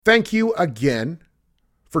Thank you again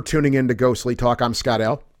for tuning in to Ghostly Talk. I'm Scott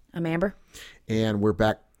L. I'm Amber. And we're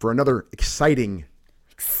back for another exciting.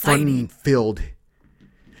 Fun-filled,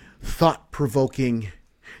 thought-provoking,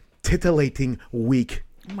 titillating week.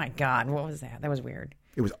 Oh my God, what was that? That was weird.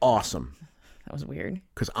 It was awesome. That was weird.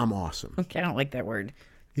 Because I'm awesome. Okay, I don't like that word.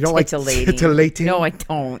 You don't like titillating? No, I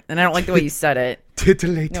don't. And I don't like the way you said it.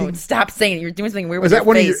 Titillating? No, stop saying it. You're doing something weird Is with that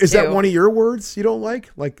your face, Is that one of your words you don't like?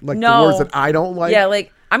 Like no. The words that I don't like? Yeah,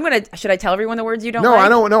 like, should I tell everyone the words you don't like? like? I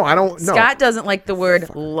don't know. Scott doesn't like the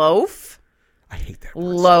word loaf. I hate that word.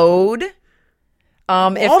 Load.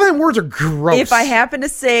 All them words are gross. If I happen to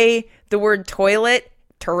say the word toilet,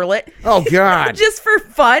 turlet. Oh, God. Just for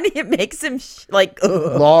fun, it makes him ugh.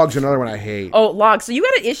 Log's another one I hate. Oh, log. So you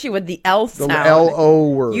got an issue with the L sound. The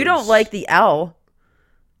L-O words. You don't like the L.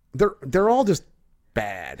 They're all just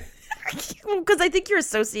bad. Because I think you're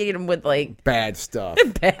associating them with bad stuff.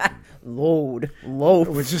 Bad. Load. Loaf.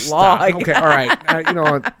 Just log. Stop. Okay, all right. I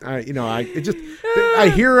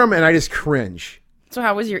hear them and I just cringe. So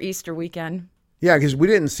how was your Easter weekend? Yeah, because we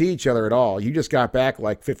didn't see each other at all. You just got back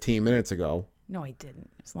like 15 minutes ago. No, I didn't.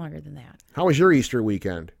 It's longer than that. How was your Easter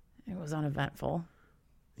weekend? It was uneventful.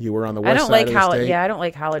 You were on the west side of the state? Yeah, I don't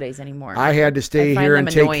like holidays anymore. I had to stay here and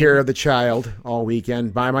annoying. take care of the child all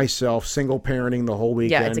weekend by myself, single parenting the whole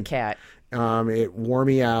weekend. Yeah, it's a cat. It wore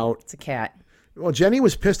me out. It's a cat. Well, Jenny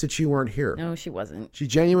was pissed that you weren't here. No, she wasn't. She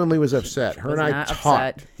genuinely was upset. Her and I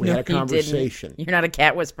talked. We had a conversation. You're not a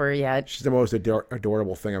cat whisperer yet. She's the most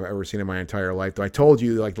adorable thing I've ever seen in my entire life. Though I told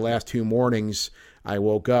you, like the last 2 mornings, I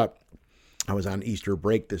woke up. I was on Easter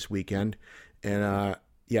break this weekend, and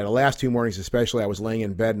the last 2 mornings especially, I was laying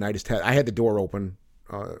in bed and I had the door open,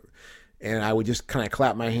 and I would just kind of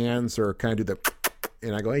clap my hands or kind of do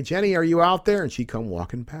and I go, "Hey Jenny, are you out there?" And she'd come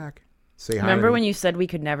walking back. Say hi. Remember when you said we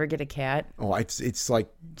could never get a cat? Oh, it's like.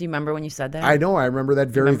 Do you remember when you said that? I know. I remember that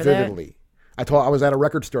very vividly. I was at a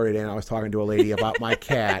record store today and I was talking to a lady about my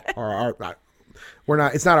cat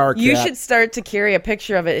it's not our cat. You should start to carry a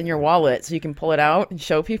picture of it in your wallet so you can pull it out and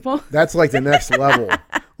show people. That's like the next level.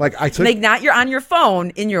 Like I took not on your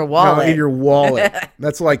phone, in your wallet. No, in your wallet.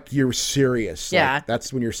 That's like you're serious. Yeah. Like,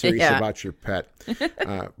 that's when you're serious about your pet.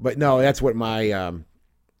 But no, that's what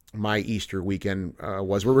my Easter weekend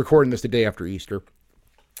was. We're recording this the day after Easter.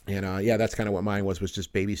 And that's kind of what mine was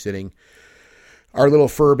just babysitting our little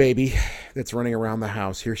fur baby that's running around the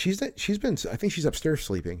house here. I think she's upstairs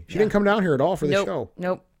sleeping. She didn't come down here at all for the show.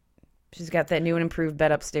 Nope. She's got that new and improved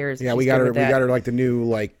bed upstairs. Yeah, we got her like the new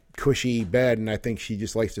like cushy bed, and I think she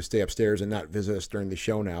just likes to stay upstairs and not visit us during the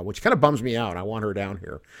show now, which kind of bums me out. I want her down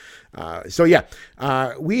here.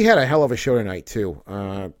 We had a hell of a show tonight too.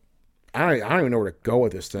 I don't even know where to go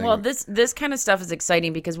with this thing. Well, this kind of stuff is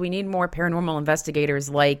exciting because we need more paranormal investigators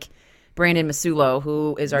like Brandon Masulo,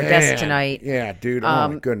 who is our guest tonight. Yeah, dude. Oh,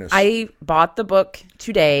 my goodness. I bought the book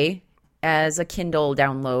today as a Kindle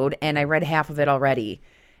download, and I read half of it already.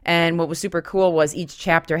 And what was super cool was each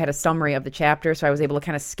chapter had a summary of the chapter, so I was able to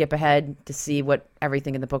kind of skip ahead to see what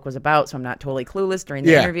everything in the book was about, so I'm not totally clueless during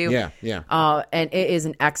the interview. Yeah. And it is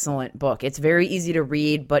an excellent book. It's very easy to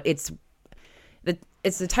read, but it's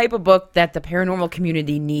the type of book that the paranormal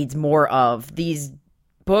community needs more of. These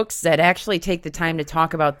books that actually take the time to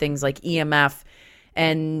talk about things like EMF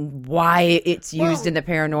and why it's used in the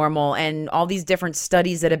paranormal and all these different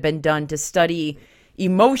studies that have been done to study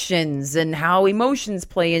emotions and how emotions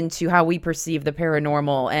play into how we perceive the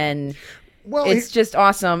paranormal. And it's just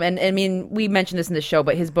awesome. And I mean, we mentioned this in the show,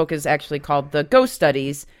 but his book is actually called The Ghost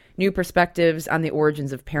Studies, New Perspectives on the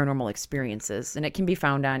Origins of Paranormal Experiences. And it can be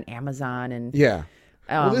found on Amazon and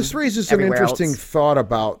this raises an interesting thought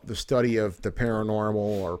about the study of the paranormal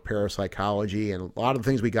or parapsychology and a lot of the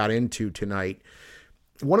things we got into tonight.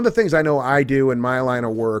 One of the things I know I do in my line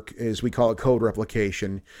of work is we call it code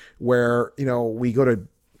replication, where, we're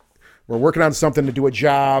working on something to do a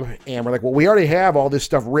job and we're like, well, we already have all this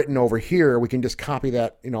stuff written over here. We can just copy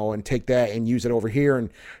that, and take that and use it over here and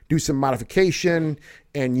do some modification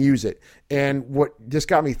and use it. And what just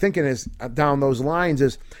got me thinking is down those lines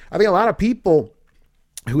is I think a lot of people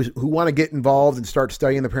who want to get involved and start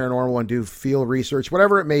studying the paranormal and do field research,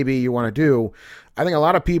 whatever it may be you want to do, I think a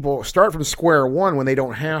lot of people start from square one when they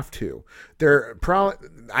don't have to. There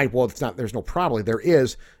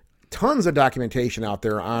is tons of documentation out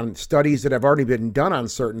there on studies that have already been done on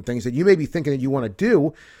certain things that you may be thinking that you want to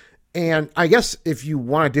do. And I guess if you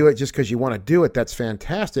want to do it just because you want to do it, that's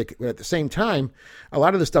fantastic. But at the same time, a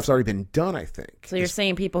lot of this stuff's already been done, I think. So you're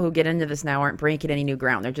saying people who get into this now aren't breaking any new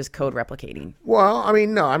ground. They're just code replicating. Well, I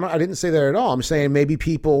mean, no, I didn't say that at all. I'm saying maybe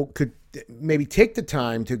people could maybe take the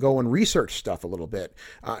time to go and research stuff a little bit.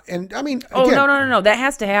 And I mean, oh, again, no, that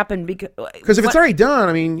has to happen because if it's already done,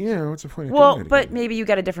 I mean, what's the point of doing it but again? maybe you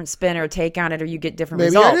got a different spin or take on it, or you get different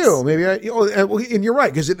Maybe results. I do. Maybe and you're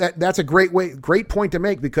right, because that's a great point to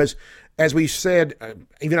make, because as we said,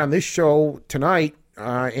 even on this show tonight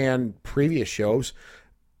and previous shows,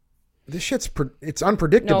 this shit's it's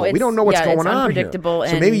unpredictable. We don't know what's going on here.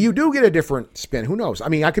 So maybe you do get a different spin. Who knows? I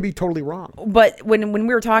mean, I could be totally wrong. But when we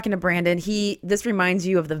were talking to Brandon, this reminds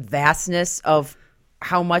you of the vastness of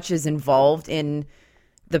how much is involved in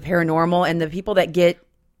the paranormal, and the people that get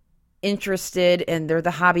interested, and they're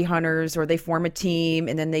the hobby hunters, or they form a team,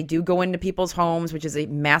 and then they do go into people's homes, which is a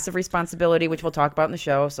massive responsibility, which we'll talk about in the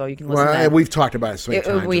show, so you can listen to that. We've talked about it so many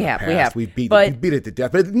times. We have. We've beat it to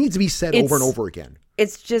death, but it needs to be said over and over again.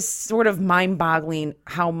 It's just sort of mind-boggling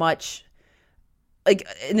how much, like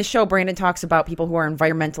in the show, Brandon talks about people who are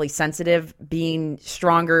environmentally sensitive being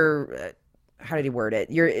stronger. How did he word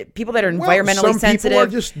it? People that are environmentally sensitive. Some people are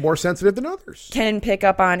just more sensitive than others. Can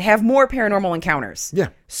have more paranormal encounters. Yeah.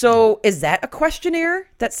 So is that a questionnaire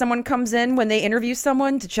that someone comes in when they interview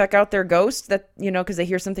someone to check out their ghost, that, because they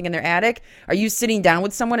hear something in their attic? Are you sitting down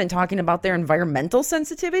with someone and talking about their environmental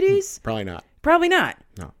sensitivities? Probably not. Probably not.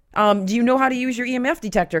 No. Do you know how to use your EMF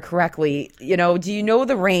detector correctly? Do you know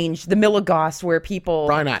the range, the milligauss where people...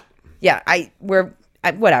 Probably not. Yeah,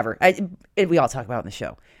 whatever. We all talk about it in the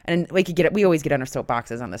show. And we always get on our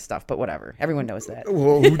soapboxes on this stuff, but whatever. Everyone knows that.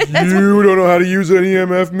 Well, you don't know how to use an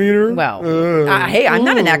EMF meter? Well, hey, I'm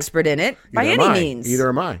not an expert in it by any means. Neither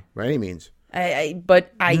am I, by any means. You don't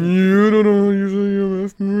know how to use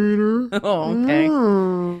an EMF meter? Oh,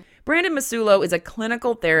 okay. Brandon Masulo is a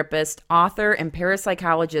clinical therapist, author, and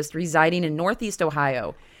parapsychologist residing in Northeast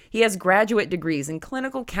Ohio. He has graduate degrees in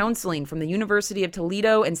clinical counseling from the University of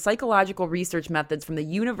Toledo and psychological research methods from the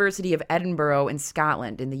University of Edinburgh in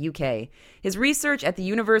Scotland in the UK. His research at the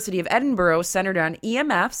University of Edinburgh centered on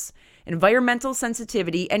EMFs, environmental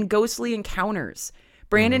sensitivity, and ghostly encounters.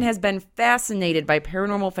 Brandon has been fascinated by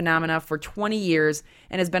paranormal phenomena for 20 years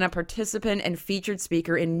and has been a participant and featured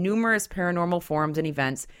speaker in numerous paranormal forums and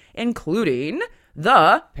events, including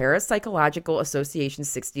the Parapsychological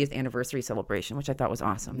Association's 60th anniversary celebration, which I thought was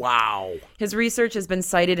awesome. Wow. His research has been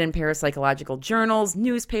cited in parapsychological journals,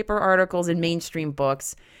 newspaper articles, and mainstream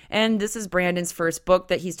books. And this is Brandon's first book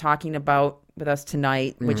that he's talking about with us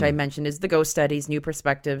tonight, which I mentioned is The Ghost Studies, New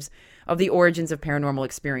Perspectives of the Origins of Paranormal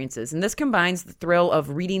Experiences. And this combines the thrill of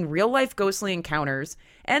reading real-life ghostly encounters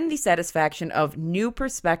and the satisfaction of new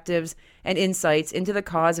perspectives and insights into the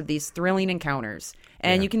cause of these thrilling encounters.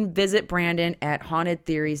 And you can visit Brandon at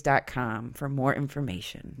hauntedtheories.com for more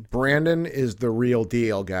information. Brandon is the real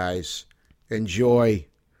deal, guys. Enjoy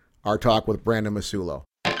our talk with Brandon Masulo.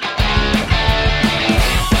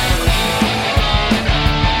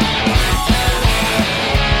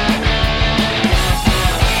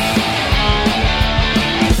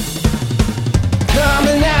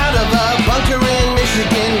 Coming out of a bunker in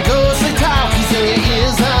Michigan, ghostly talk, he's in your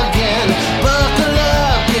ears again. Buckle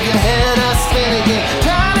up, give your head a spin again.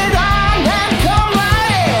 Turn it on and come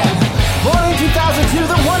right in. Born in 2002,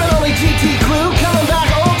 the one and only GT crew, coming back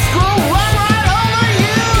old school, run right over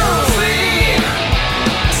you. Ghostly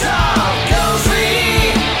talk,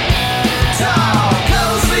 ghostly talk,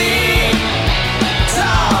 ghostly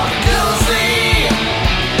talk, ghostly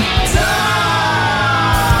talk.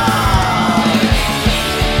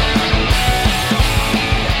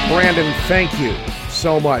 Brandon, thank you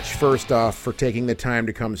so much, first off, for taking the time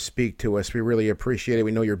to come speak to us. We really appreciate it.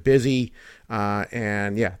 We know you're busy.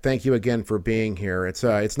 And yeah, thank you again for being here. It's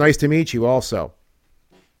nice to meet you also.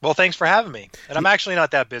 Well, thanks for having me. And I'm actually not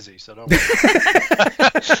that busy, so don't worry.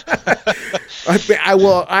 I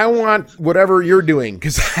want whatever you're doing,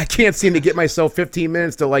 because I can't seem to get myself 15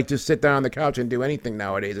 minutes to just sit down on the couch and do anything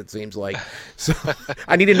nowadays, it seems like. So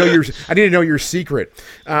I need to know your secret.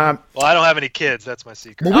 Well, I don't have any kids. That's my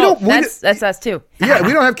secret. Well, That's us too. Yeah,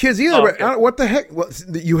 we don't have kids either. Oh, but what the heck? Well,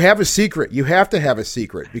 you have a secret. You have to have a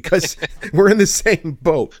secret, because we're in the same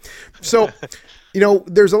boat. So,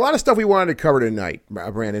 there's a lot of stuff we wanted to cover tonight,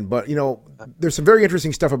 Brandon, but, there's some very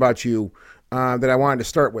interesting stuff about you that I wanted to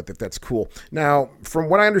start with, if that's cool. Now, from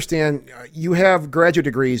what I understand, you have graduate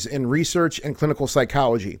degrees in research and clinical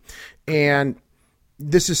psychology. And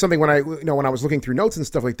this is something when I was looking through notes and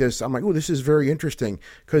stuff like this, I'm like, oh, this is very interesting.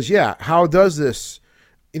 Because, how does this,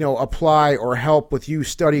 apply or help with you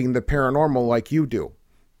studying the paranormal like you do?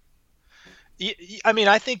 I mean,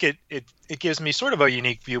 I think it gives me sort of a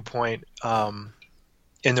unique viewpoint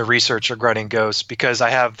in the research regarding ghosts, because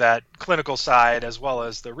I have that clinical side as well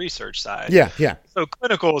as the research side. Yeah. So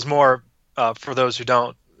clinical is more, for those who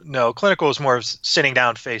don't No, clinical is more of sitting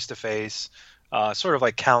down face to face, sort of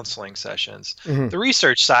like counseling sessions. Mm-hmm. The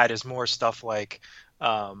research side is more stuff like,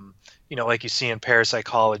 like you see in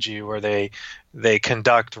parapsychology, where they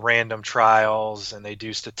conduct random trials and they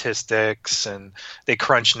do statistics and they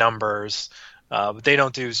crunch numbers. But they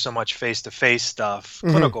don't do so much face-to-face stuff,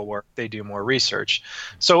 clinical work. They do more research.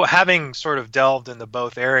 So having sort of delved into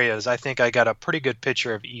both areas, I think I got a pretty good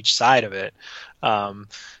picture of each side of it. I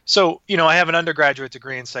have an undergraduate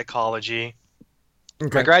degree in psychology.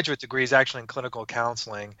 Okay. My graduate degree is actually in clinical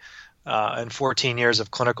counseling and 14 years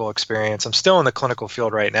of clinical experience. I'm still in the clinical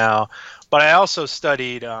field right now, but I also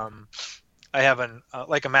studied I have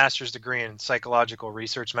a master's degree in psychological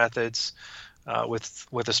research methods.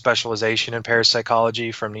 With a specialization in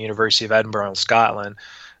parapsychology from the University of Edinburgh in Scotland,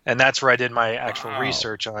 and that's where I did my actual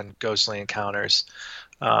research on ghostly encounters.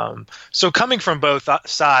 So coming from both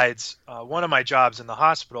sides, one of my jobs in the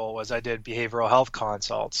hospital was I did behavioral health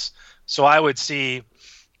consults. So I would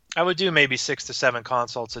do maybe 6 to 7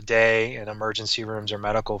 consults a day in emergency rooms or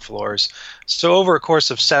medical floors. So over a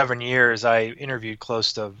course of 7 years, I interviewed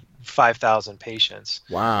close to 5,000 patients.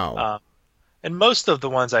 Wow. And most of the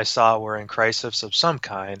ones I saw were in crisis of some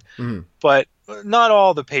kind, but not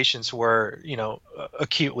all the patients were,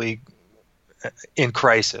 acutely in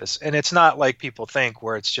crisis. And it's not like people think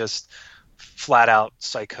where it's just flat out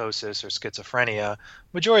psychosis or schizophrenia.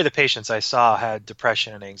 Majority of the patients I saw had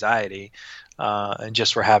depression and anxiety and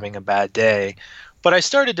just were having a bad day. But I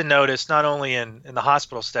started to notice not only in the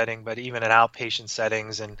hospital setting, but even in outpatient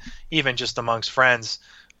settings and even just amongst friends,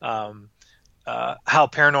 how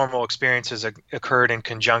paranormal experiences occurred in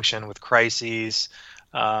conjunction with crises.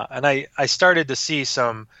 And I started to see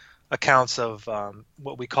some accounts of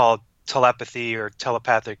what we call telepathy or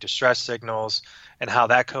telepathic distress signals and how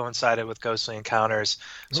that coincided with ghostly encounters.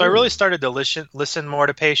 So I really started to listen more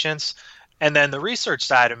to patients. And then the research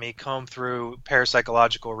side of me combed through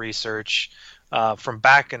parapsychological research from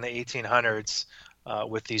back in the 1800s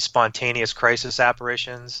with these spontaneous crisis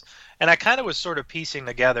apparitions. And I kind of was sort of piecing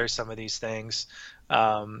together some of these things.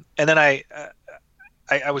 And then I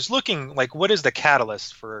was looking like, what is the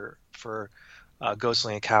catalyst for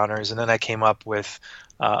ghostly encounters? And then I came up with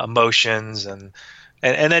emotions and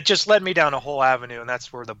it just led me down a whole avenue. And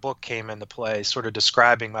that's where the book came into play, sort of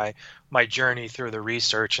describing my journey through the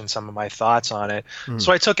research and some of my thoughts on it.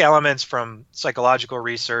 So I took elements from psychological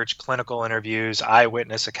research, clinical interviews,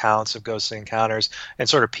 eyewitness accounts of ghostly encounters, and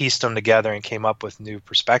sort of pieced them together and came up with new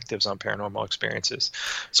perspectives on paranormal experiences.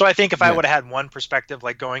 So I think if I would have had one perspective,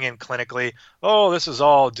 like going in clinically, this is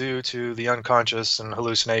all due to the unconscious and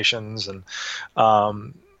hallucinations, and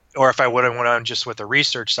or if I would have went on just with the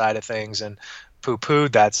research side of things and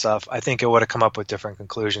poo-pooed that stuff, I think it would have come up with different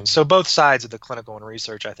conclusions. So both sides of the clinical and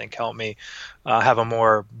research, I think, helped me have a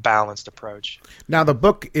more balanced approach. Now, the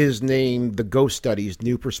book is named The Ghost Studies,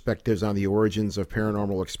 New Perspectives on the Origins of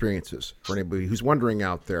Paranormal Experiences, for anybody who's wondering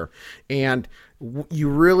out there. And you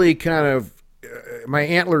really kind of, my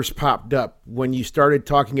antlers popped up when you started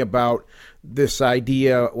talking about this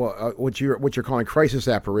idea, what you're calling crisis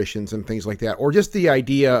apparitions and things like that, or just the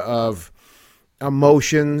idea of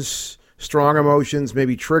emotions, strong emotions,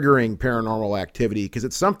 maybe triggering paranormal activity, because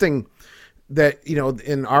it's something that,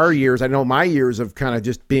 in our years, I know my years of kind of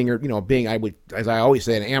just being, I would, as I always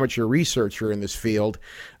say, an amateur researcher in this field,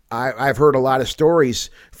 I've heard a lot of stories.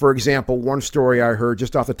 For example, one story I heard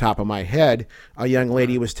just off the top of my head, a young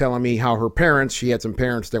lady was telling me how her parents, she had some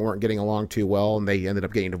parents that weren't getting along too well, and they ended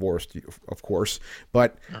up getting divorced, of course.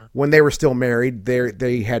 But when they were still married,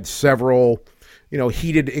 they had several,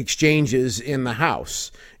 heated exchanges in the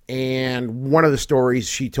house. And one of the stories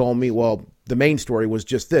she told me, the main story was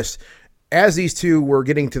just this. As these two were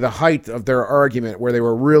getting to the height of their argument, where they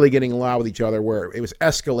were really getting loud with each other, where it was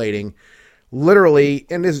escalating, literally,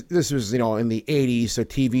 and this was, in the 80s, so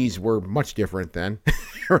TVs were much different then,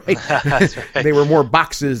 right? That's right. They were more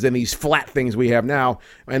boxes than these flat things we have now.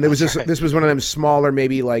 And there was this was one of them smaller,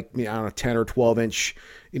 maybe like, 10 or 12 inch,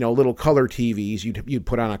 little color TVs you'd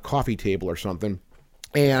put on a coffee table or something.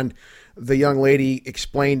 And the young lady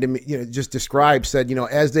explained to me, just described, said,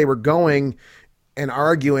 as they were going and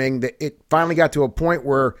arguing, that it finally got to a point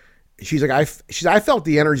where she's like, I felt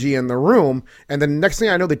the energy in the room, and the next thing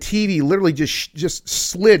I know, the TV literally just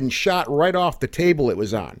slid and shot right off the table it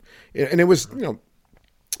was on. And it was,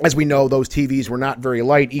 as we know, those TVs were not very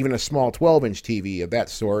light, even a small 12-inch TV of that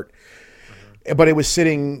sort. But it was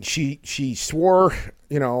sitting, she swore,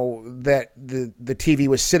 that the TV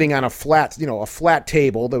was sitting on a flat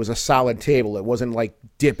table. There was a solid table. It wasn't like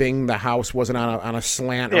dipping. The house wasn't on a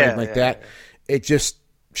slant or anything like that. It just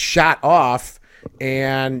shot off,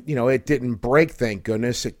 and, it didn't break, thank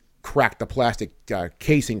goodness. It cracked the plastic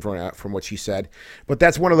casing from what she said. But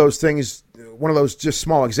that's one of those things, one of those just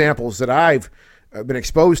small examples that I've been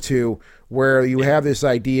exposed to, where you have this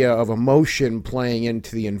idea of emotion playing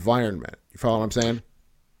into the environment. You follow what I'm saying?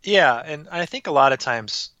 Yeah, and I think a lot of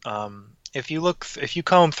times, if you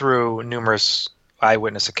comb through numerous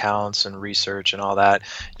eyewitness accounts and research and all that,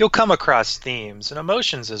 you'll come across themes, and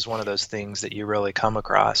emotions is one of those things that you really come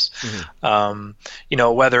across.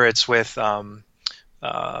 Whether it's with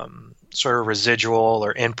sort of residual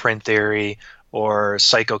or imprint theory, or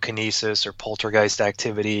psychokinesis or poltergeist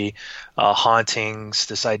activity, hauntings,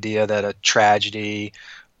 this idea that a tragedy,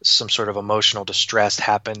 some sort of emotional distress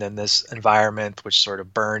happened in this environment, which sort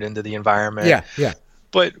of burned into the environment. Yeah.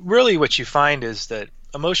 But really what you find is that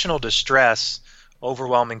emotional distress,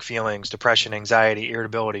 overwhelming feelings, depression, anxiety,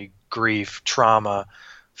 irritability, grief, trauma,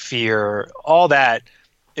 fear, all that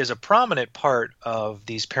is a prominent part of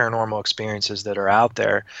these paranormal experiences that are out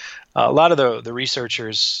there. A lot of the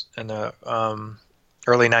researchers in the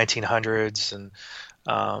early 1900s and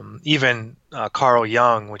even Carl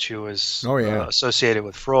Jung, which he was associated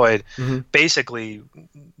with Freud, basically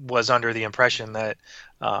was under the impression that,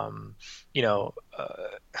 I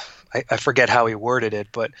forget how he worded it,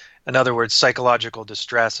 but in other words, psychological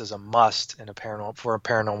distress is a must in for a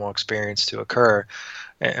paranormal experience to occur.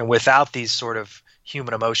 And without these sort of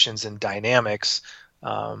human emotions and dynamics,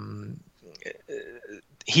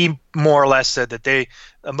 he more or less said that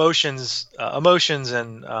emotions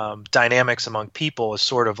and dynamics among people is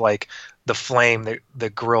sort of like the flame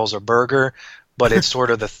that grills a burger, but it's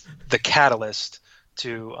sort of the catalyst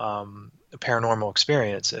to paranormal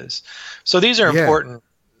experiences. So these are important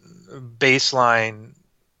baseline,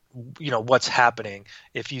 what's happening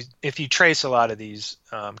if you trace a lot of these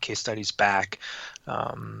case studies back,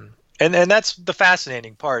 and that's the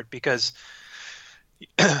fascinating part, because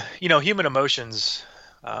human emotions,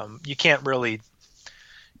 you can't really,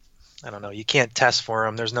 you can't test for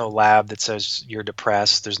them. There's no lab that says you're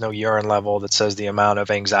depressed. There's no urine level that says the amount of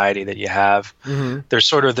anxiety that you have. There's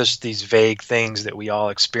sort of these vague things that we all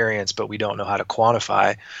experience, but we don't know how to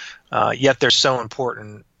quantify. Yet they're so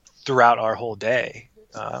important throughout our whole day,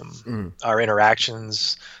 our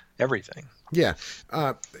interactions, everything. Yeah,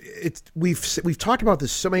 we've talked about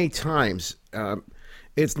this so many times.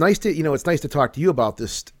 It's nice to talk to you about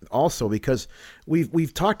this also, because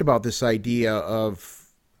we've talked about this idea of,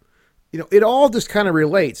 it all just kind of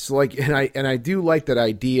relates. Like, and I do like that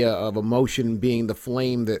idea of emotion being the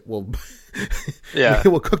flame that will,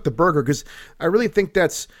 will cook the burger, because I really think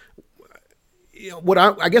that's, what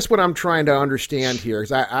I'm trying to understand here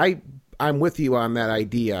is I'm with you on that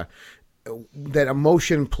idea, that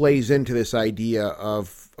emotion plays into this idea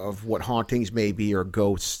of what hauntings may be, or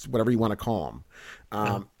ghosts, whatever you want to call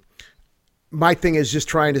them. My thing is just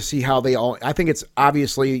trying to see how I think it's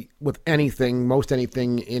obviously with most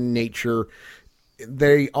anything in nature,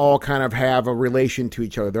 they all kind of have a relation to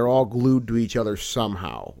each other. They're all glued to each other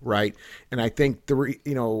somehow, right? And I think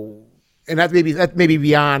and that may be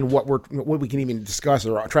beyond what we can even discuss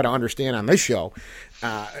or try to understand on this show.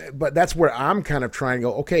 But that's where I'm kind of trying to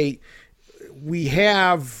go, okay, we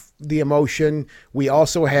have the emotion. We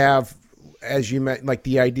also have, as you meant, like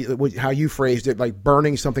the idea, how you phrased it, like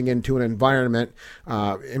burning something into an environment,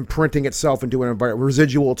 imprinting itself into an environment,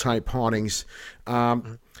 residual type hauntings.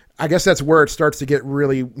 I guess that's where it starts to get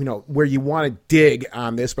really, where you want to dig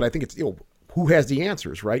on this, but I think it's, who has the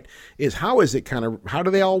answers, right? Is how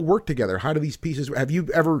do they all work together? How do these pieces, have you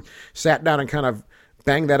ever sat down and kind of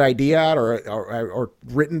banged that idea out or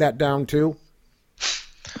written that down too?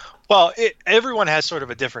 Well, everyone has sort of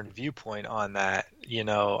a different viewpoint on that,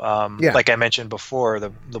 Like I mentioned before,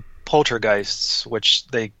 the poltergeists, which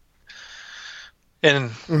in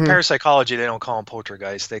parapsychology, they don't call them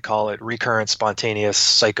poltergeists. They call it recurrent spontaneous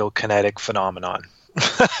psychokinetic phenomenon.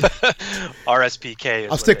 RSPK.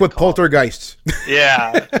 I'll stick with poltergeists.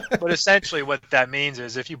 Yeah. But essentially what that means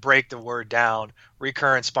is, if you break the word down,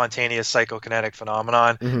 recurrent spontaneous psychokinetic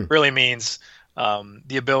phenomenon really means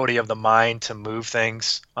the ability of the mind to move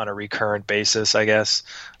things on a recurrent basis, I guess.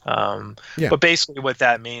 But basically what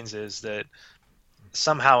that means is that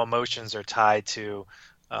somehow emotions are tied to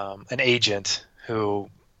an agent who,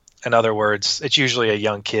 in other words, it's usually a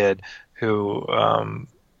young kid who,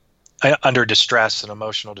 under distress and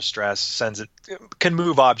emotional distress, can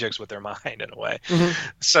move objects with their mind in a way.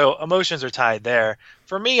 So emotions are tied there.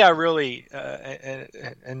 For me, I really,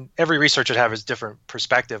 and every researcher would have his different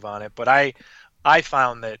perspective on it, but I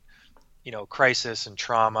found that, crisis and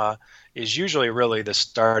trauma is usually really the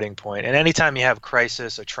starting point. And anytime you have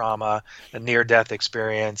crisis, a trauma, a near-death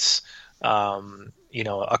experience,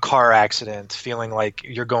 a car accident, feeling like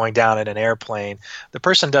you're going down in an airplane. The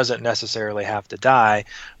person doesn't necessarily have to die,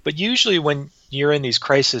 but usually when you're in these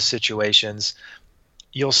crisis situations,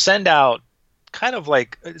 you'll send out kind of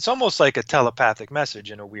like, it's almost like a telepathic message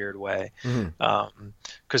in a weird way.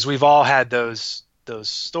 Because we've all had those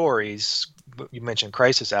stories. You mentioned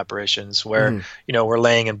crisis apparitions where, we're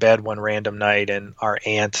laying in bed one random night and our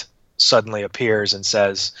aunt suddenly appears and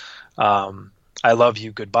says, I love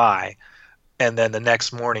you, goodbye. And then the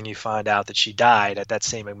next morning you find out that she died at that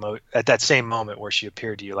same moment where she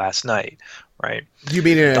appeared to you last night, right? You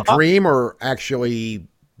mean in a dream or actually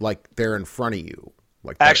like they're in front of you?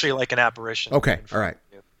 Actually like an apparition. Okay, all right.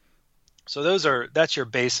 So that's your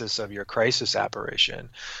basis of your crisis apparition.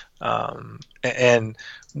 And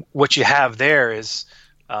what you have there is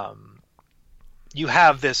you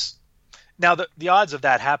have this. Now, the odds of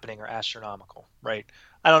that happening are astronomical, right?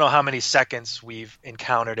 I don't know how many seconds we've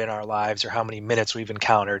encountered in our lives or how many minutes we've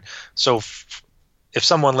encountered. So if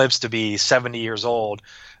someone lives to be 70 years old,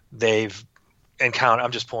 they've encountered,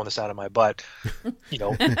 I'm just pulling this out of my butt,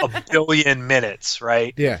 a billion minutes,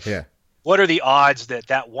 right? Yeah. What are the odds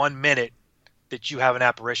that 1 minute that you have an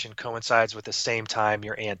apparition coincides with the same time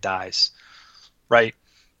your aunt dies, right?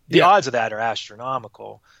 The odds of that are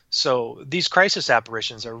astronomical. So these crisis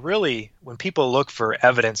apparitions are really, when people look for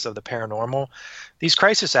evidence of the paranormal, these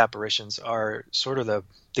crisis apparitions are sort of the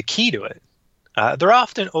key to it. They're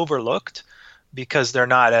often overlooked because they're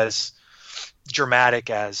not as dramatic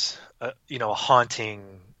as a haunting,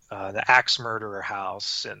 the axe murderer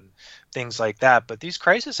house and things like that. But these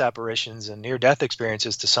crisis apparitions and near-death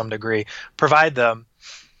experiences, to some degree, provide the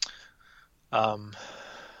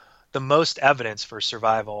most evidence for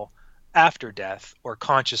survival after death or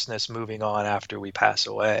consciousness moving on after we pass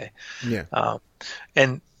away. Yeah.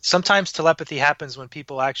 And sometimes telepathy happens when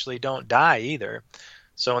people actually don't die either.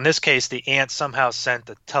 So in this case, the aunt somehow sent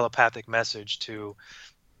a telepathic message to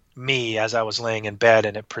me as I was laying in bed,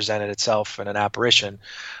 and it presented itself in an apparition.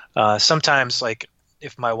 Sometimes, like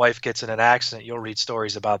if my wife gets in an accident, you'll read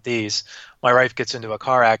stories about these. My wife gets into a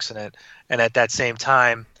car accident, and at that same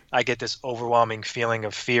time, I get this overwhelming feeling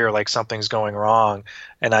of fear, like something's going wrong.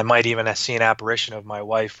 And I might even see an apparition of my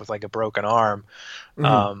wife with like a broken arm.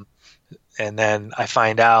 And then I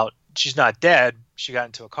find out she's not dead. She got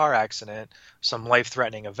into a car accident, some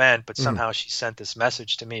life-threatening event, but somehow she sent this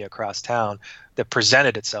message to me across town that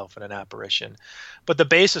presented itself in an apparition. But the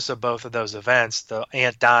basis of both of those events, the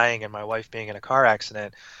aunt dying and my wife being in a car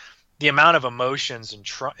accident, the amount of emotions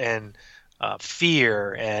and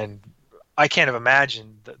fear, and I can't have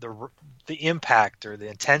imagined the impact or the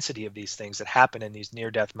intensity of these things that happen in these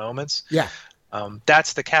near-death moments. Yeah.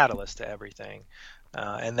 That's the catalyst to everything.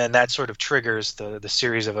 And then that sort of triggers the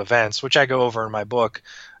series of events, which I go over in my book.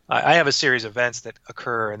 I have a series of events that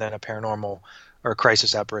occur, and then a paranormal or a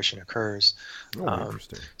crisis apparition occurs.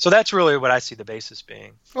 Interesting. So that's really what I see the basis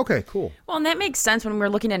being. Okay, cool. Well, and that makes sense when we're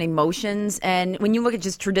looking at emotions. And when you look at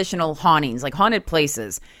just traditional hauntings, like haunted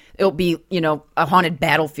places, it'll be, a haunted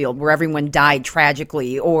battlefield where everyone died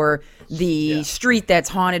tragically, or the street that's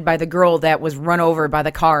haunted by the girl that was run over by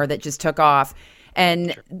the car that just took off.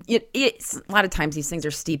 And it's a lot of times these things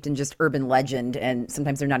are steeped in just urban legend, and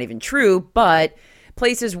sometimes they're not even true, but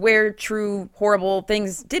places where true horrible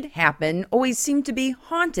things did happen always seem to be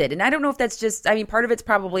haunted. And I don't know if that's just, part of it's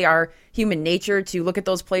probably our human nature to look at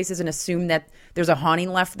those places and assume that there's a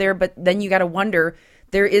haunting left there, but then you got to wonder,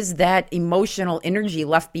 there is that emotional energy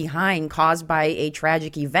left behind caused by a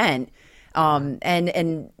tragic event.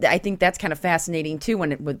 And I think that's kind of fascinating too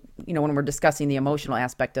when we're discussing the emotional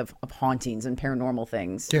aspect of hauntings and paranormal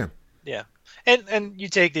things. Yeah. Yeah. And you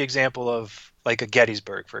take the example of like a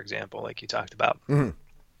Gettysburg, for example, like you talked about. Mm-hmm.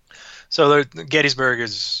 So Gettysburg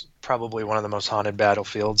is probably one of the most haunted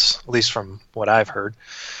battlefields, at least from what I've heard.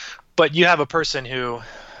 But you have a person who,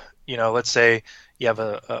 let's say you have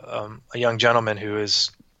a young gentleman who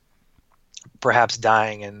is perhaps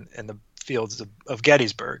dying in the fields of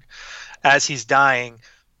Gettysburg. As he's dying,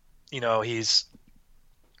 he's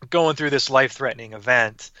going through this life-threatening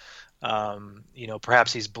event.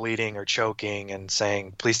 Perhaps he's bleeding or choking and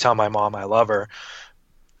saying, "Please tell my mom I love her."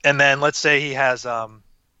 And then let's say he has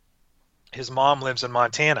his mom lives in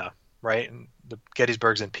Montana, right? And the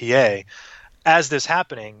Gettysburg's in PA. As this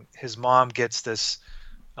happening, his mom gets this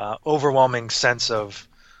overwhelming sense of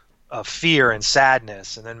fear and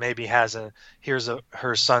sadness, and then maybe hears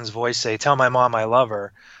her son's voice say, "Tell my mom I love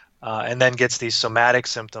her." And then gets these somatic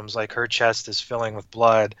symptoms like her chest is filling with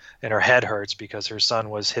blood and her head hurts because her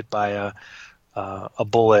son was hit by a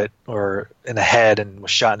bullet or in the head and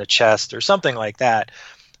was shot in the chest or something like that.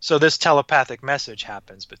 So this telepathic message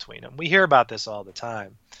happens between them. We hear about this all the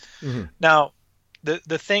time. Mm-hmm. Now,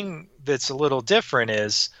 the thing that's a little different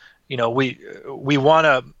is, we want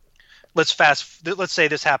to let's say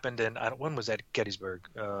this happened in, when was that, Gettysburg?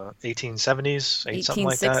 1870s, something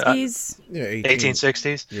like that. 1860s. Yeah,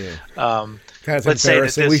 1860s. Yeah. Kind of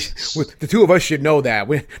embarrassing. The two of us should know that.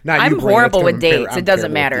 I'm horrible with dates. It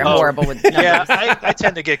doesn't matter. I'm horrible with numbers. Yeah, I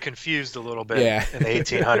tend to get confused a little bit in the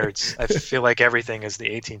 1800s. I feel like everything is the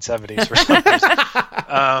 1870s for some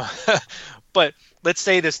reason. But let's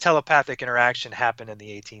say this telepathic interaction happened in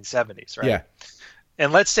the 1870s, right? Yeah.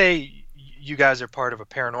 And let's say you guys are part of a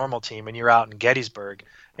paranormal team and you're out in Gettysburg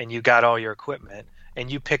and you got all your equipment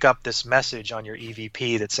and you pick up this message on your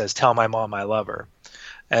EVP that says, "Tell my mom I love her."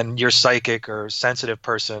 And your psychic or sensitive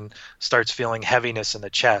person starts feeling heaviness in the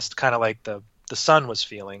chest, kind of like the son was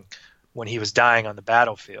feeling when he was dying on the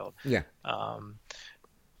battlefield. Yeah.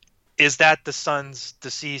 Is that the son's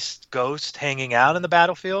deceased ghost hanging out in the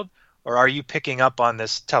battlefield? Or are you picking up on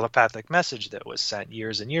this telepathic message that was sent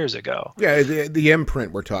years and years ago? Yeah, the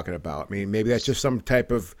imprint we're talking about. I mean, maybe that's just some type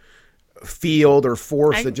of field or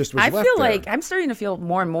force that just was left there. I feel like I'm starting to feel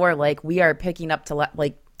more and more like we are picking up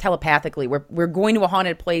telepathically. We're going to a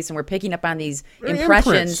haunted place and we're picking up on these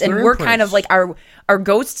impressions, and we're kind of like, are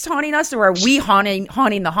ghosts haunting us, or are we haunting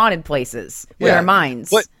the haunted places with our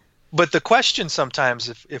minds? But the question sometimes,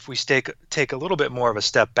 if we take a little bit more of a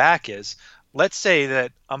step back, is, let's say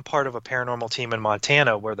that I'm part of a paranormal team in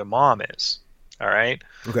Montana where the mom is, all right?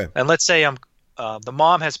 Okay. And let's say the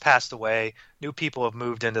mom has passed away, new people have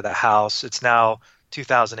moved into the house. It's now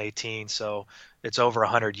 2018, so it's over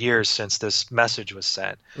 100 years since this message was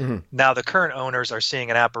sent. Mm-hmm. Now the current owners are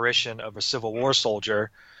seeing an apparition of a Civil War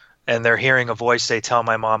soldier, and they're hearing a voice say, "Tell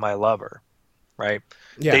my mom I love her," right?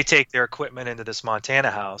 Yeah. They take their equipment into this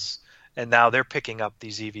Montana house, and now they're picking up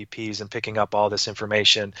these EVPs and picking up all this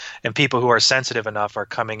information. And people who are sensitive enough are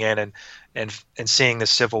coming in and seeing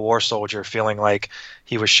this Civil War soldier, feeling like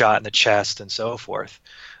he was shot in the chest and so forth.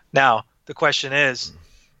 Now, the question is,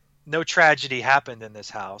 no tragedy happened in this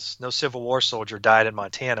house. No Civil War soldier died in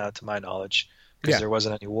Montana, to my knowledge, because there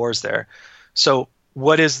wasn't any wars there. So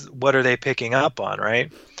what are they picking up on,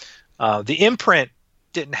 right? The imprint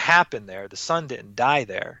didn't happen there. The son didn't die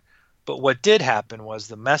there. But what did happen was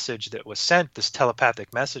the message that was sent, this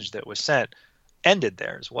telepathic message that was sent, ended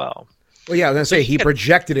there as well. Well, yeah, I was going to say he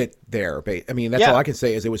projected it there. I mean, that's all I can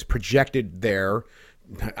say is it was projected there.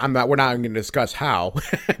 We're not going to discuss how,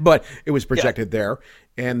 but it was projected there.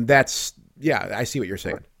 And that's, I see what you're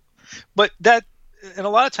saying. But and a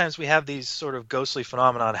lot of times we have these sort of ghostly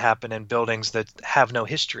phenomenon happen in buildings that have no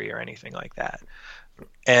history or anything like that.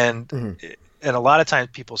 And, and a lot of times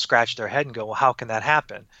people scratch their head and go, well, how can that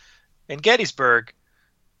happen? In Gettysburg,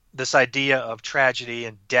 this idea of tragedy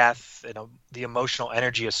and death and the emotional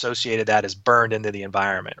energy associated that is burned into the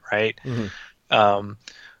environment, right? Mm-hmm.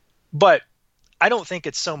 But I don't think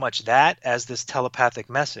it's so much that as this telepathic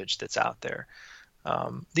message that's out there.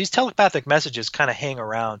 These telepathic messages kind of hang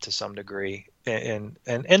around to some degree. And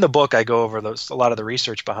in the book, I go over a lot of the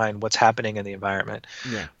research behind what's happening in the environment.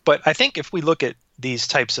 Yeah. But I think if we look at these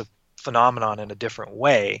types of phenomenon in a different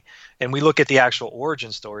way, and we look at the actual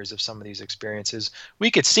origin stories of some of these experiences, we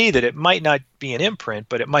could see that it might not be an imprint,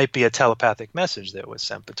 but it might be a telepathic message that was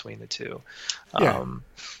sent between the two. And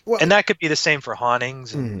that could be the same for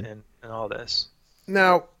hauntings and all this.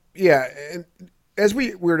 Now, and as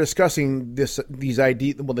we were discussing this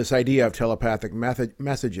idea of telepathic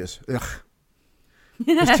messages,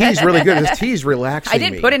 this tea's really good. This tea's relaxing me. I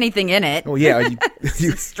didn't put anything in it. Oh, yeah.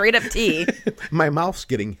 Straight up tea. My mouth's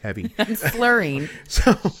getting heavy. I'm slurring.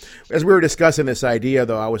 So, as we were discussing this idea,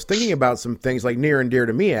 though, I was thinking about some things like near and dear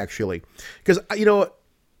to me, actually. Because,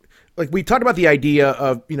 like we talked about the idea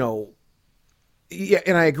of,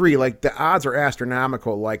 and I agree, like the odds are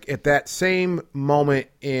astronomical. Like at that same moment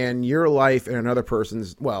in your life and another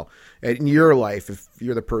person's, in your life, if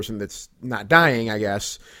you're the person that's not dying, I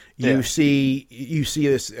guess, you see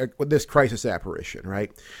this crisis apparition,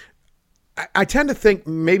 right? I tend to think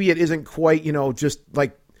maybe it isn't quite, just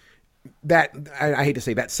like that. I hate to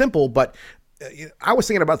say that simple, but I was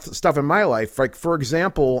thinking about stuff in my life. Like, for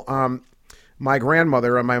example, my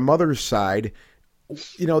grandmother on my mother's side,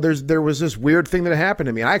 there was this weird thing that happened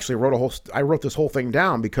to me. I actually wrote this whole thing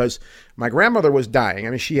down because my grandmother was dying.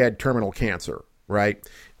 I mean, she had terminal cancer, right?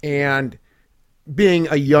 And being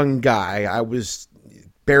a young guy, I was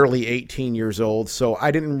barely 18 years old, so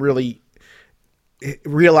I didn't really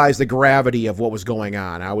realize the gravity of what was going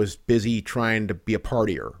on. I was busy trying to be a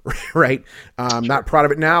partier, right? Not proud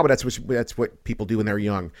of it now, but that's what people do when they're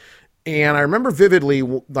young. And I remember vividly,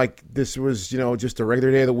 like this was, just a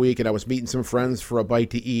regular day of the week, and I was meeting some friends for a bite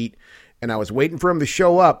to eat, and I was waiting for him to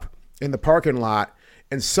show up in the parking lot,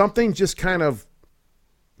 and something just kind of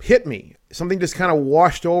hit me. Something just kind of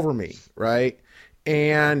washed over me, right?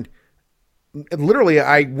 And literally,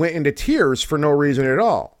 I went into tears for no reason at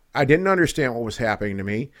all. I didn't understand what was happening to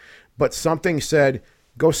me, but something said,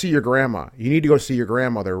 go see your grandma. You need to go see your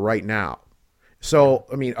grandmother right now. So,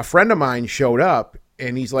 a friend of mine showed up,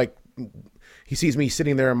 and he's like, he sees me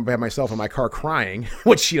sitting there by myself in my car crying,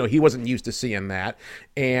 which, he wasn't used to seeing that.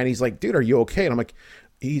 And he's like, dude, are you okay? And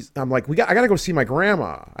I'm like, I got to go see my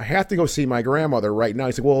grandma. I have to go see my grandmother right now.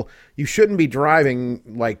 He's like, well, you shouldn't be driving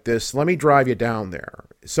like this. Let me drive you down there.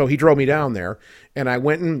 So he drove me down there, and I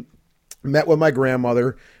went and met with my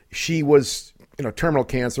grandmother. She was, terminal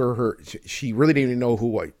cancer. She really didn't even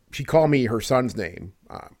know she called me her son's name,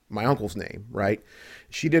 my uncle's name, right?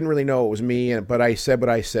 She didn't really know it was me, but I said what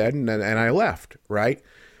I said, and I left, right?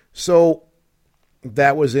 So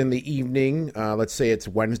that was in the evening. Let's say it's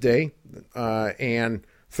Wednesday, and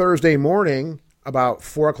Thursday morning, about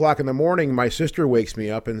 4 o'clock in the morning, my sister wakes me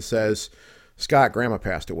up and says, Scott, Grandma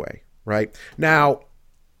passed away, right? Now,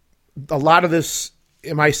 a lot of this,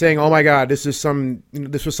 am I saying, oh my God, this was some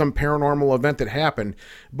paranormal event that happened?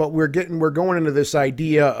 But we're going into this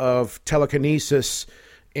idea of telekinesis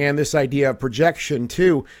and this idea of projection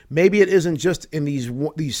too. Maybe it isn't just in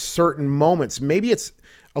these certain moments. Maybe it's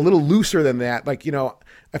a little looser than that. Like,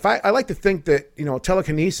 if I like to think that,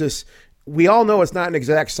 telekinesis, we all know it's not an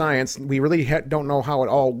exact science. We really don't know how it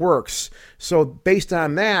all works. So based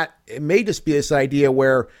on that, it may just be this idea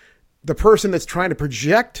where the person that's trying to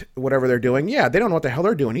project whatever they're doing, they don't know what the hell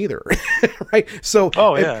they're doing either. Right? So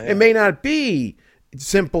it may not be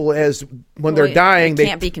simple as when they're dying. It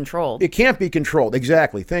can't be controlled. It can't be controlled.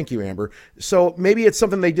 Exactly. Thank you, Amber. So maybe it's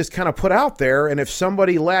something they just kind of put out there, and if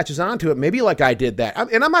somebody latches onto it, maybe like I did that.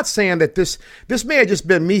 And I'm not saying that this may have just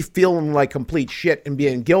been me feeling like complete shit and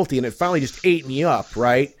being guilty, and it finally just ate me up,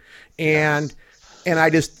 right? And I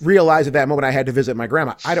just realized at that moment I had to visit my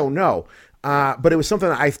grandma. I don't know. But it was something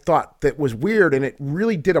that I thought that was weird, and it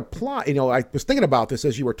really did apply. I was thinking about this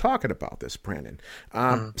as you were talking about this, Brandon.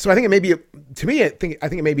 So I think it may be, to me, I think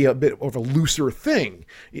it may be a bit of a looser thing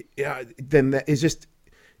than that. Is just,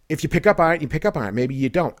 if you pick up on it, you pick up on it. Maybe you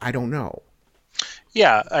don't. I don't know.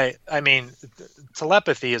 Yeah, I mean,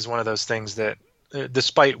 telepathy is one of those things that,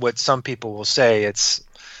 despite what some people will say, it's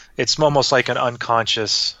almost like an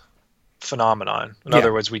unconscious phenomenon. In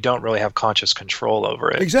other words, we don't really have conscious control over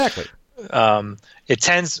it. Exactly.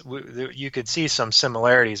 You could see some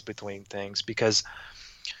similarities between things because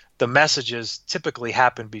the messages typically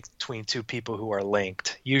happen between two people who are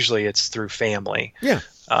linked. Usually it's through family. Yeah.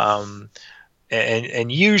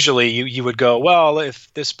 And usually you would go, well,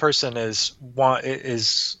 if this person is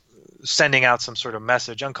sending out some sort of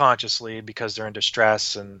message unconsciously because they're in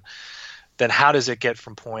distress, and then how does it get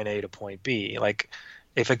from point A to point B? Like,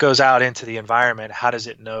 if it goes out into the environment, how does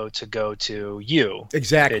it know to go to you?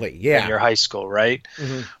 Exactly. In your high school, right?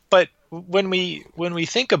 Mm-hmm. But when we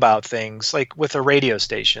think about things like with the radio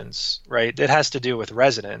stations, right, it has to do with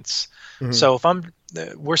resonance. Mm-hmm. So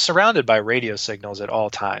we're surrounded by radio signals at all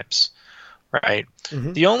times, right?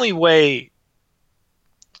 Mm-hmm. The only way,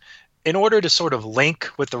 in order to sort of link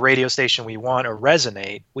with the radio station we want or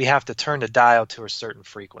resonate, we have to turn the dial to a certain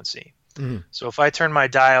frequency. Mm-hmm. So if I turn my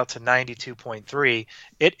dial to 92.3,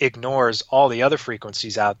 it ignores all the other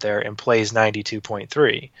frequencies out there and plays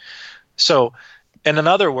 92.3. So, and in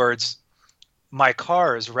other words, my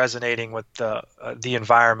car is resonating with the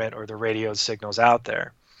environment or the radio signals out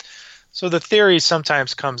there. So the theory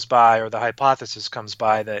sometimes comes by, or the hypothesis comes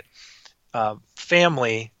by, that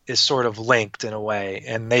family is sort of linked in a way,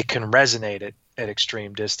 and they can resonate at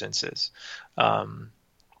extreme distances.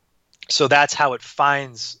 So that's how it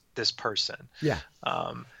finds this person. Yeah.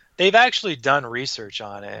 They've actually done research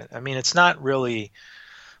on it. I mean, it's not really,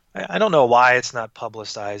 I don't know why it's not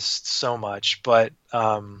publicized so much, but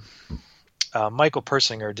Michael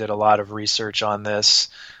Persinger did a lot of research on this.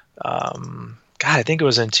 I think it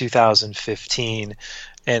was in 2015.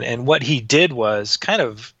 And what he did was kind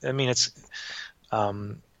of, I mean, it's,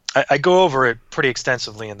 I go over it pretty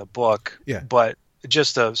extensively in the book, but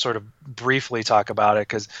just to sort of briefly talk about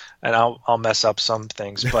it, and I'll mess up some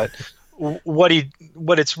things, but what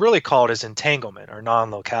it's really called is entanglement or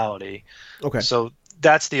non-locality. Okay. So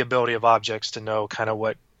that's the ability of objects to know kind of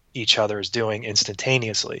what each other is doing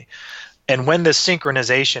instantaneously. And when this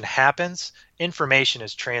synchronization happens, information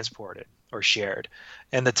is transported or shared.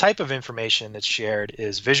 And the type of information that's shared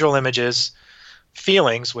is visual images,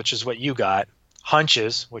 feelings, which is what you got,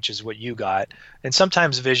 hunches, which is what you got, and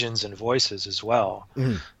sometimes visions and voices as well.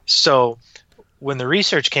 So when the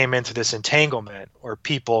research came into this entanglement, or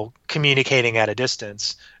people communicating at a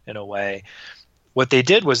distance in a way, what they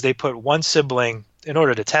did was they put one sibling, in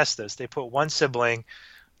order to test this, they put one sibling,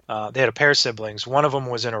 they had a pair of siblings, one of them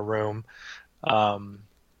was in a room. I'm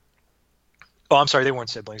sorry, they weren't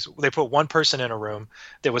siblings. They put one person in a room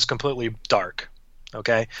that was completely dark,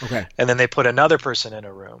 okay? And then they put another person in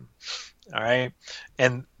a room, all right?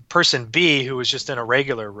 And person B, who was just in a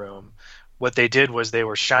regular room, what they did was they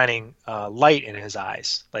were shining light in his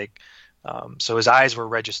eyes, so his eyes were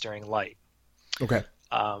registering light.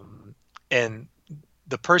 And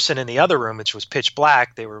the person in the other room, which was pitch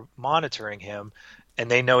black, they were monitoring him, and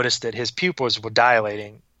they noticed that his pupils were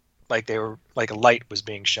dilating, like a light was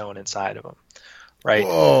being shown inside of him, right?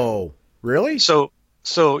 Whoa, really? So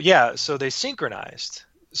they synchronized.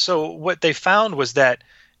 So what they found was that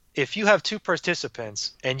if you have two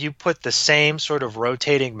participants and you put the same sort of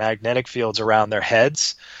rotating magnetic fields around their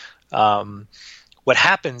heads, what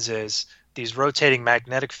happens is these rotating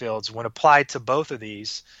magnetic fields, when applied to both of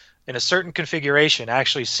these in a certain configuration,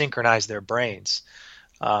 actually synchronize their brains.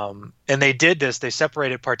 And they did this. They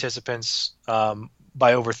separated participants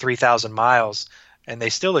by over 3,000 miles, and they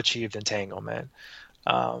still achieved entanglement.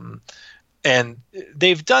 And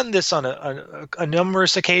they've done this on a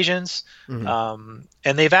numerous occasions. And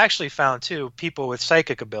they've actually found, too, people with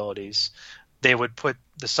psychic abilities, they would put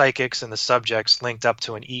the psychics and the subjects linked up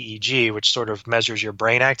to an EEG, which sort of measures your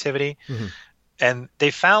brain activity. And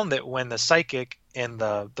they found that when the psychic and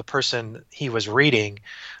the person he was reading,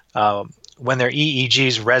 when their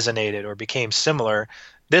EEGs resonated or became similar,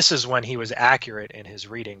 this is when he was accurate in his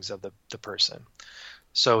readings of the person.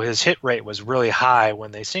 So his hit rate was really high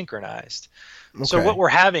when they synchronized. So what we're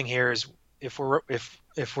having here is if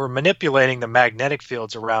we're manipulating the magnetic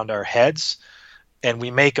fields around our heads and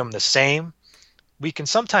we make them the same, we can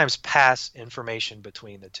sometimes pass information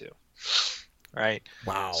between the two, right?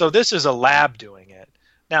 Wow. So this is a lab doing it.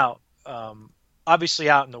 Now, obviously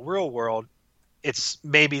out in the real world, it's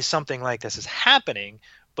maybe something like this is happening,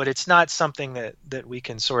 but it's not something that we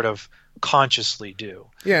can sort of consciously do.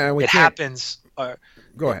 Yeah, it happens.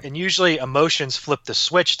 Go ahead. And usually emotions flip the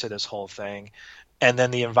switch to this whole thing, and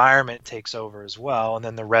then the environment takes over as well, and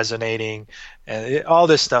then the resonating, and all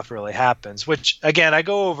this stuff really happens, which, again, I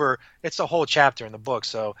go over. It's a whole chapter in the book,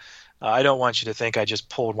 so I don't want you to think I just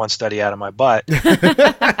pulled one study out of my butt.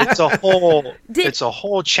 It's a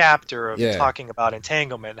whole chapter of talking about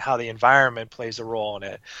entanglement and how the environment plays a role in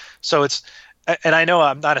it. So it's, and I know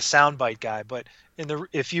I'm not a soundbite guy, but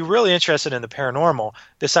if you're really interested in the paranormal,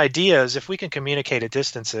 this idea is if we can communicate at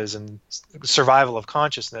distances and survival of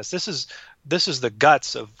consciousness, this is the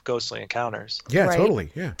guts of ghostly encounters. Yeah, right.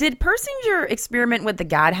 Totally. Yeah. Did Persinger experiment with the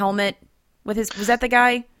God helmet? Was that the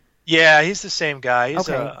guy? Yeah, he's the same guy. He's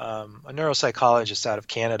a neuropsychologist out of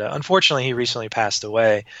Canada. Unfortunately, he recently passed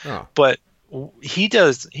away. Oh. But he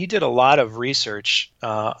did a lot of research,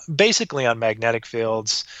 basically on magnetic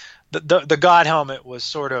fields. The God helmet was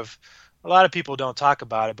sort of, a lot of people don't talk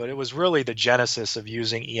about it, but it was really the genesis of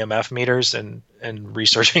using EMF meters and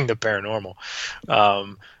researching the paranormal.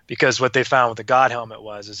 Because what they found with the God helmet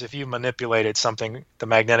is if you manipulated something, the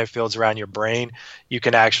magnetic fields around your brain, you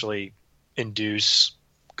can actually induce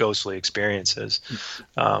ghostly experiences.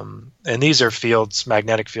 And these are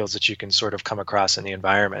magnetic fields that you can sort of come across in the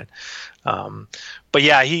environment. But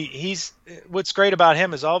yeah, he's what's great about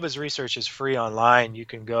him is all of his research is free online. You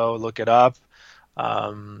can go look it up.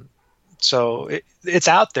 So it's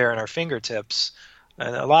out there in our fingertips.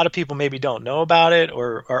 And a lot of people maybe don't know about it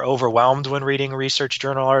or are overwhelmed when reading research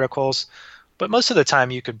journal articles. But most of the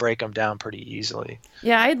time, you could break them down pretty easily.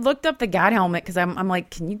 Yeah, I looked up the God helmet because I'm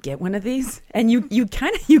like, can you get one of these? And you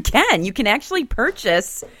can actually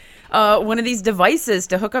purchase one of these devices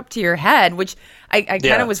to hook up to your head, which I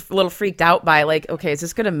kind of was a little freaked out by. Like, okay, is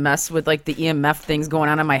this going to mess with like the EMF things going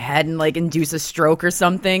on in my head and like induce a stroke or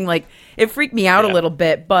something? Like, it freaked me out a little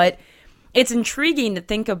bit, but it's intriguing to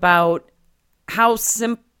think about how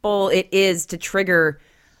simple it is to trigger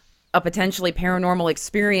a potentially paranormal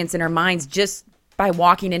experience in our minds just by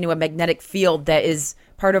walking into a magnetic field that is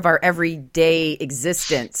part of our everyday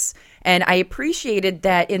existence. And I appreciated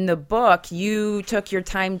that in the book, you took your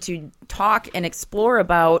time to talk and explore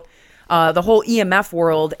about the whole EMF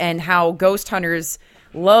world and how ghost hunters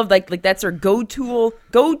love, like that's their go-to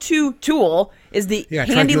tool is the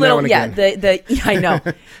handy little, the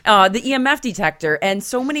EMF detector. And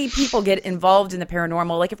so many people get involved in the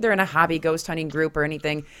paranormal, like if they're in a hobby ghost hunting group or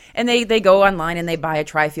anything, and they go online and they buy a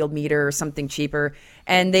tri-field meter or something cheaper,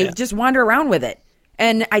 and they just wander around with it.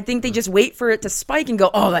 And I think they just wait for it to spike and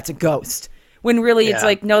go, oh, that's a ghost. when really it's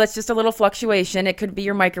like, no, that's just a little fluctuation. It could be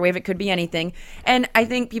your microwave. It could be anything. And I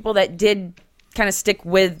think people that did kind of stick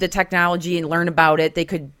with the technology and learn about it, they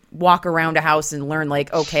could walk around a house and learn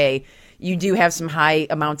like, okay, you do have some high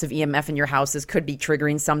amounts of EMF in your house. This could be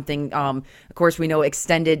triggering something. Of course, we know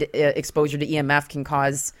extended exposure to EMF can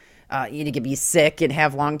cause you to be sick and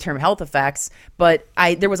have long-term health effects. But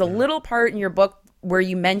there was a little part in your book where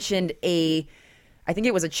you mentioned I think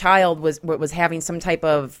it was a child was having some type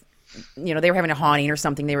of, they were having a haunting or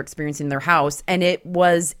something they were experiencing in their house, and it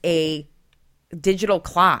was a digital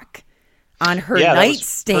clock on her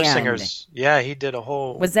nightstand. Yeah, he did a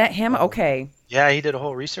whole... Was that him? Okay. Yeah, he did a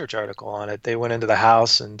whole research article on it. They went into the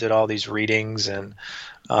house and did all these readings, and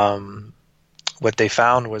what they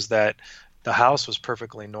found was that the house was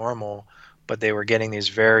perfectly normal, but they were getting these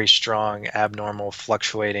very strong, abnormal,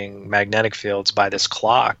 fluctuating magnetic fields by this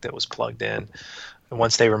clock that was plugged in. And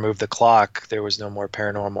once they removed the clock, there was no more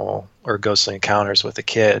paranormal or ghostly encounters with the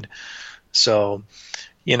kid. So,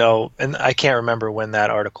 and I can't remember when that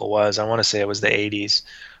article was. I want to say it was the 80s.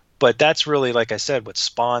 But that's really, like I said, what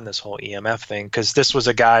spawned this whole EMF thing, because this was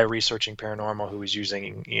a guy researching paranormal who was using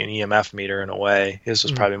an EMF meter in a way. His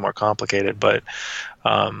was probably more complicated, but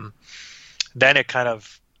then it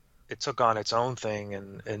took on its own thing,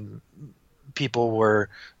 and people were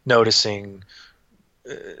noticing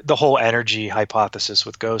the whole energy hypothesis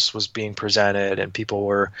with ghosts was being presented, and people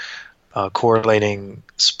were correlating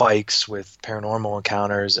spikes with paranormal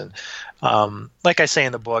encounters. And like I say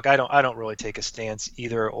in the book, I don't really take a stance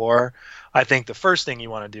either or. I think the first thing you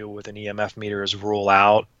want to do with an EMF meter is rule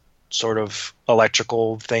out sort of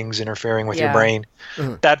electrical things interfering with your brain.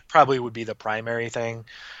 Mm-hmm. That probably would be the primary thing.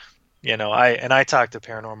 I talk to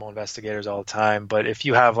paranormal investigators all the time, but if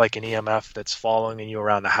you have like an EMF that's following you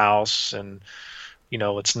around the house and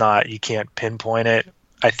it's not, you can't pinpoint it,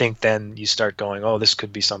 I think then you start going, oh, this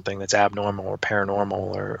could be something that's abnormal or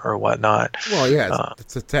paranormal or whatnot. Well, yeah,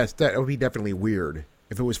 it's a test. That would be definitely weird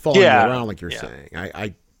if it was following you around like you're saying.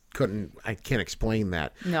 I can't explain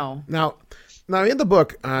that. No. Now in the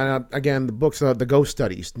book, again, the book's The Ghost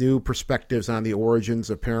Studies, New Perspectives on the Origins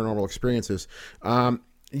of Paranormal Experiences.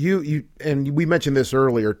 You and we mentioned this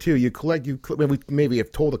earlier too. We maybe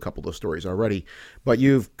have told a couple of stories already, but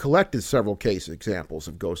you've collected several case examples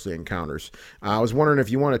of ghostly encounters. I was wondering if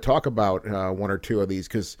you want to talk about one or two of these,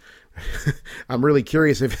 because I'm really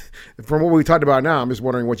curious from what we talked about now. I'm just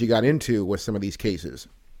wondering what you got into with some of these cases.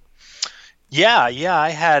 Yeah,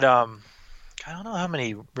 I had I don't know how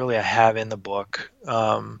many really I have in the book,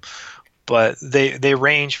 but they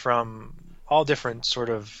range from all different sort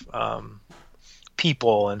of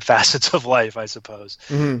people and facets of life, I suppose.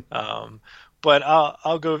 Mm-hmm. But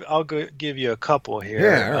I'll go give you a couple here.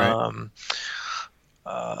 Yeah, all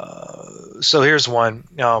right. So here's one.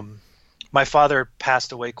 My father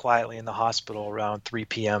passed away quietly in the hospital around 3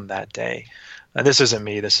 p.m. that day. This isn't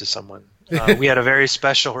me. This is someone. We had a very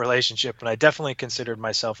special relationship, and I definitely considered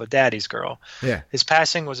myself a daddy's girl. Yeah. His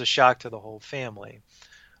passing was a shock to the whole family.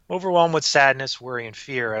 Overwhelmed with sadness, worry, and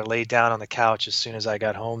fear, I laid down on the couch as soon as I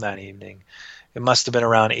got home that evening. It must have been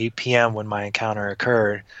around 8 p.m. when my encounter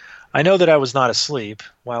occurred. I know that I was not asleep.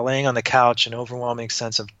 While laying on the couch, an overwhelming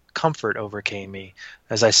sense of comfort overcame me.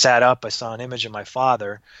 As I sat up, I saw an image of my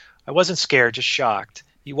father. I wasn't scared, just shocked.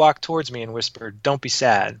 He walked towards me and whispered, "Don't be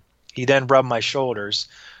sad." He then rubbed my shoulders,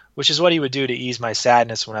 which is what he would do to ease my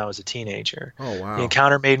sadness when I was a teenager. Oh, wow. The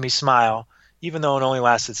encounter made me smile, even though it only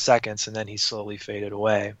lasted seconds, and then he slowly faded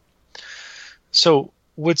away. So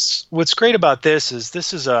what's great about this is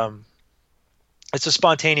it's a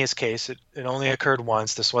spontaneous case. It only occurred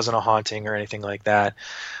once. This wasn't a haunting or anything like that.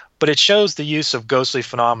 But it shows the use of ghostly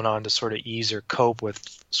phenomenon to sort of ease or cope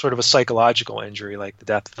with sort of a psychological injury like the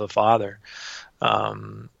death of the father.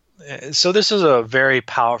 So this is a very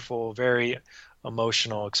powerful, very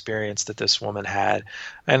emotional experience that this woman had.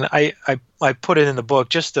 And I put it in the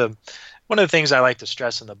book one of the things I like to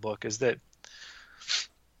stress in the book is that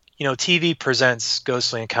TV presents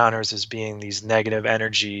ghostly encounters as being these negative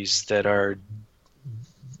energies that are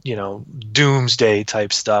doomsday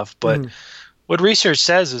type stuff. But what research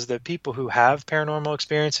says is that people who have paranormal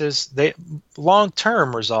experiences,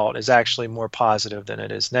 long-term result is actually more positive than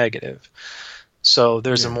it is negative. So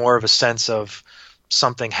there's more of a sense of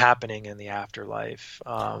something happening in the afterlife.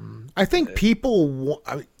 I think people,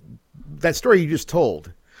 that story you just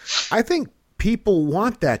told, I think people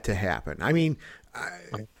want that to happen. I mean,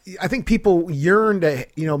 I think people yearn to,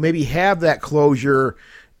 maybe have that closure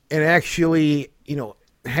and actually,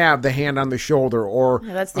 have the hand on the shoulder or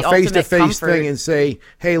that's the a face-to-face comfort thing and say,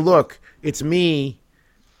 hey, look, it's me.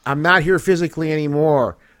 I'm not here physically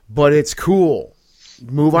anymore, but it's cool.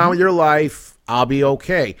 Move on with your life. I'll be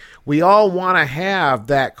okay. We all want to have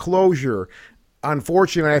that closure.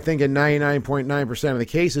 Unfortunately, I think in 99.9% of the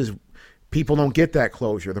cases, people don't get that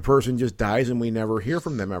closure. The person just dies and we never hear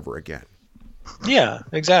from them ever again. Yeah,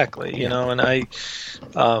 exactly. You know, and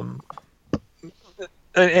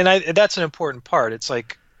that's an important part. It's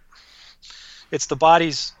like, it's the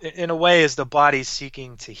body's, in a way, is the body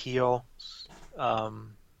seeking to heal.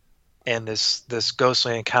 And this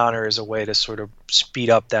ghostly encounter is a way to sort of speed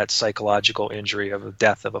up that psychological injury of the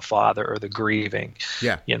death of a father or the grieving.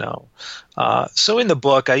 Yeah. You know, so in the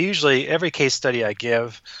book, every case study I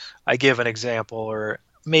give an example or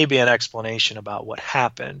maybe an explanation about what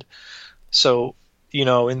happened. So, you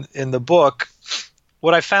know, in the book,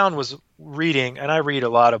 what I found was reading, and I read a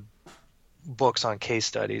lot of books on case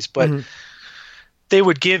studies, but they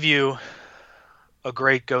would give you a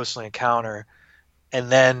great ghostly encounter, and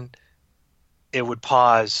then it would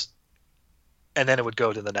pause, and then it would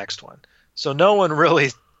go to the next one. So no one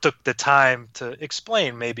really took the time to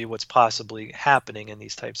explain maybe what's possibly happening in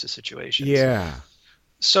these types of situations. Yeah.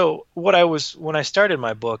 So when I started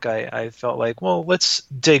my book, I felt like, well, let's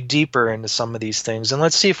dig deeper into some of these things, and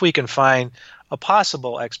let's see if we can find a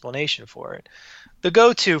possible explanation for it. The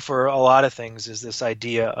go-to for a lot of things is this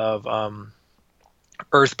idea of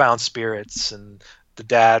earthbound spirits, and the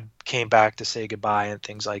dad came back to say goodbye and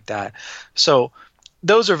things like that. So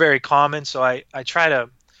those are very common. So I try to,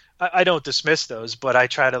 I don't dismiss those, but I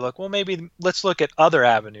try to look, well, maybe let's look at other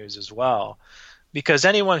avenues as well. Because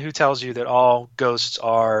anyone who tells you that all ghosts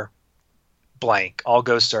are blank, all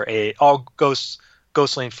ghostly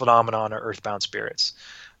phenomenon are earthbound spirits,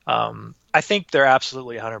 I think they're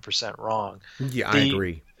absolutely 100% wrong. Yeah, I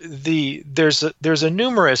agree. There's a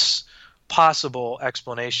numerous possible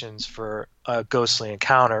explanations for a ghostly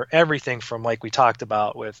encounter. Everything from, like we talked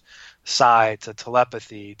about with psi to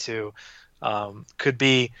telepathy to could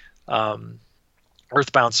be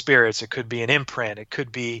earthbound spirits. It could be an imprint. It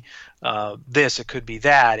could be this. It could be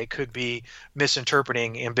that. It could be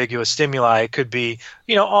misinterpreting ambiguous stimuli. It could be,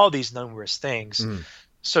 you know, all these numerous things.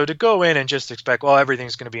 So to go in and just expect, well,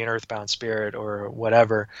 everything's going to be an earthbound spirit or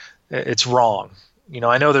whatever, it's wrong. You know,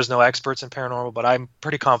 I know there's no experts in paranormal, but I'm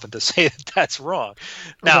pretty confident to say that that's wrong.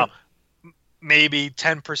 Now, maybe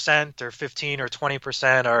 10% or 15 or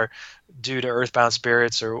 20% are due to earthbound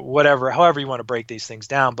spirits or whatever, however you want to break these things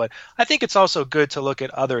down. But I think it's also good to look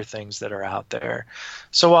at other things that are out there.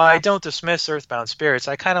 So while I don't dismiss earthbound spirits,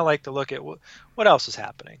 I kind of like to look at what else is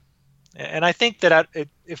happening. And I think that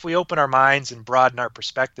if we open our minds and broaden our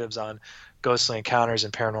perspectives on ghostly encounters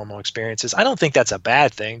and paranormal experiences, I don't think that's a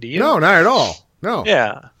bad thing. Do you? No, not at all. No.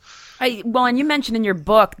 Yeah. Well, and you mentioned in your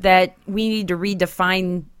book that we need to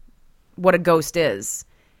redefine what a ghost is.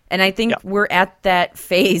 And I think we're at that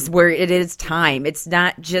phase where it is time. It's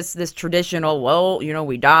not just this traditional, well, you know,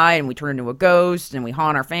 we die and we turn into a ghost and we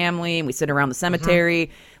haunt our family and we sit around the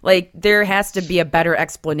cemetery. Like, there has to be a better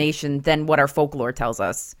explanation than what our folklore tells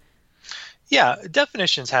us. Yeah,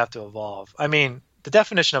 definitions have to evolve. I mean, the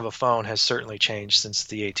definition of a phone has certainly changed since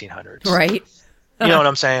the 1800s. Right. You know what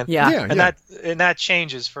I'm saying? Yeah. And that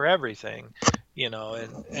changes for everything, you know,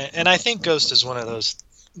 and I think ghost is one of those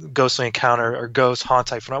ghostly encounter or ghost haunt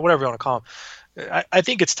type, whatever you want to call them. I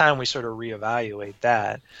think it's time we sort of reevaluate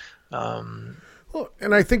that. Well,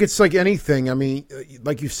 and I think it's like anything. I mean,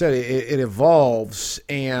 like you said, it evolves.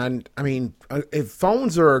 And I mean, if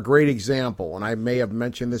phones are a great example, and I may have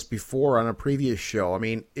mentioned this before on a previous show. I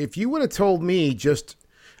mean, if you would have told me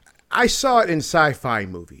I saw it in sci-fi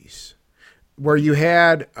movies where you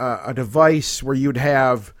had a device where you'd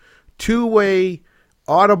have two-way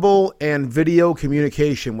audible and video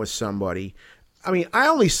communication with somebody. I mean, I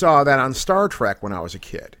only saw that on Star Trek when I was a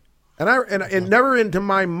kid. And never into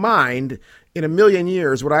my mind in a million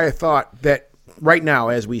years would I have thought that right now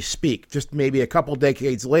as we speak, just maybe a couple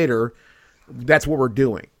decades later, that's what we're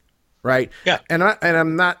doing. Right? Yeah. And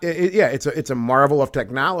I'm not it's a marvel of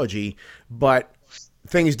technology, but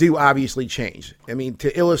things do obviously change. I mean,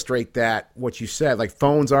 to illustrate that, what you said, like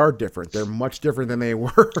phones are different. They're much different than they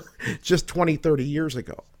were just 20, 30 years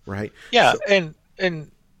ago, right? Yeah, so,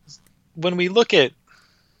 and when we look at,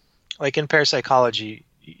 like in parapsychology,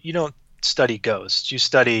 you don't study ghosts. You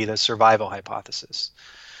study the survival hypothesis,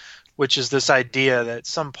 which is this idea that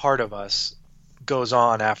some part of us goes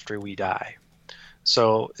on after we die.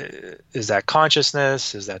 So is that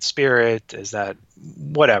consciousness? Is that spirit? Is that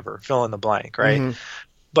whatever? Fill in the blank, right? Mm-hmm.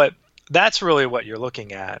 But that's really what you're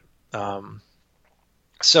looking at.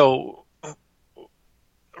 So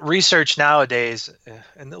research nowadays,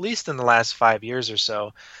 and at least in the last 5 years or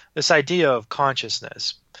so, this idea of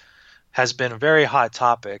consciousness has been a very hot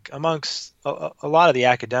topic amongst a lot of the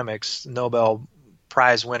academics, Nobel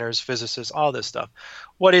prize winners, physicists, all this stuff.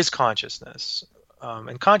 What is consciousness?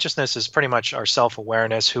 And consciousness is pretty much our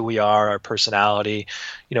self-awareness, who we are, our personality.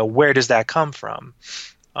 Where does that come from?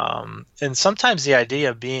 And sometimes the idea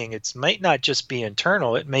of being, it might not just be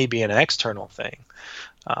internal, it may be an external thing.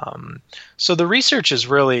 So the research is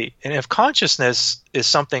really, and if consciousness is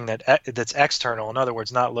something that's external, in other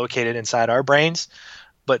words, not located inside our brains,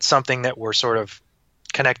 but something that we're sort of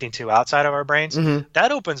connecting to outside of our brains,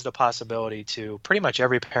 that opens the possibility to pretty much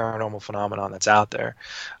every paranormal phenomenon that's out there.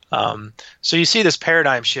 So you see this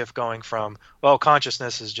paradigm shift going from, well,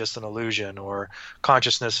 consciousness is just an illusion, or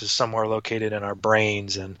consciousness is somewhere located in our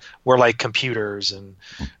brains, and we're like computers, and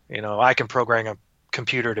I can program a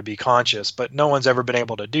computer to be conscious, but no one's ever been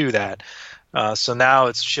able to do that. So now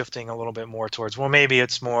it's shifting a little bit more towards, well, maybe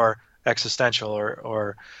it's more existential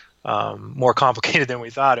or more complicated than we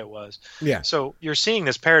thought it was. Yeah. So you're seeing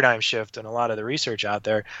this paradigm shift in a lot of the research out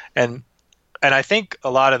there, and I think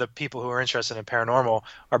a lot of the people who are interested in paranormal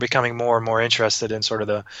are becoming more and more interested in sort of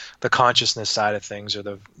the consciousness side of things, or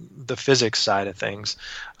the physics side of things,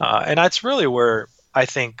 and that's really where I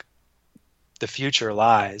think the future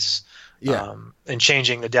lies. Yeah. In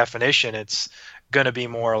changing the definition, it's going to be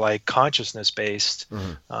more like consciousness based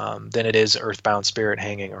than it is earthbound spirit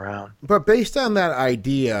hanging around. But based on that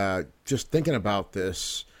idea, just thinking about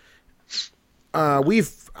this,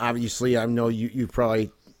 we've obviously, I know you've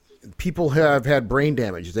probably, people have had brain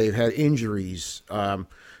damage, they've had injuries,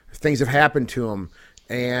 things have happened to them,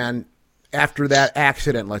 and after that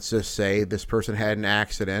accident, let's just say this person had an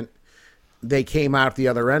accident, they came out the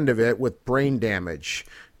other end of it with brain damage.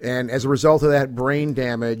 And as a result of that brain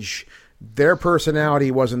damage, their personality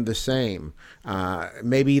wasn't the same.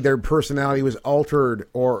 Maybe their personality was altered,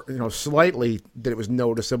 or slightly, that it was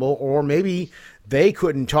noticeable, or maybe they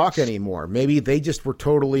couldn't talk anymore. Maybe they just were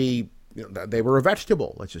totally, they were a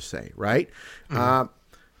vegetable, let's just say, right? Now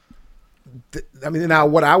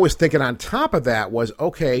what I was thinking on top of that was,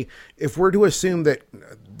 okay, if we're to assume that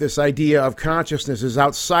this idea of consciousness is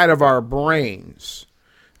outside of our brains,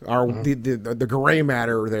 the gray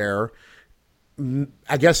matter there,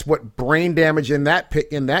 I guess what brain damage in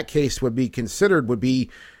that case would be considered would be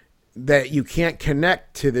that you can't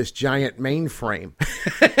connect to this giant mainframe.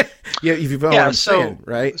 If you follow what I'm saying,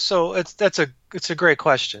 right? So it's a great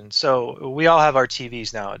question. So we all have our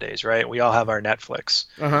TVs nowadays, right? We all have our Netflix.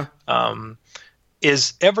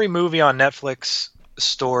 Is every movie on Netflix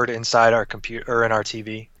stored inside our computer or in our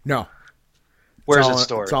TV? No. Where's it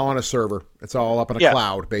stored? It's all on a server. It's all up in a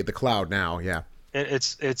cloud. The cloud now, yeah.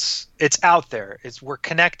 It's out there. We're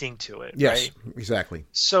connecting to it. Yes, right? Exactly.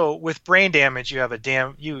 So with brain damage, you have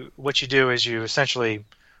what you do is you essentially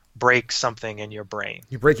break something in your brain.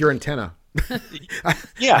 You break your antenna.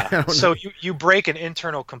 Yeah. So you break an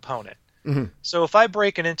internal component. So if I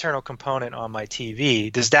break an internal component on my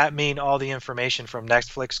TV, does that mean all the information from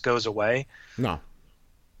Netflix goes away? No.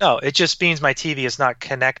 No, it just means my TV is not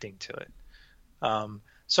connecting to it.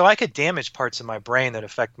 So I could damage parts of my brain that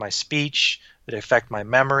affect my speech, that affect my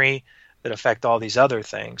memory, that affect all these other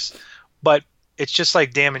things. But it's just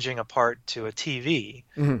like damaging a part to a TV.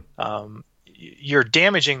 You're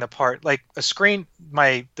damaging the part, like a screen.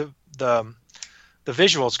 The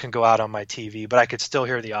visuals can go out on my TV, but I could still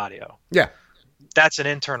hear the audio. Yeah. That's an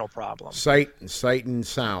internal problem. Sight and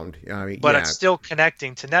sound. But it's still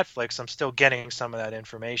connecting to Netflix. I'm still getting some of that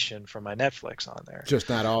information from my Netflix on there. Just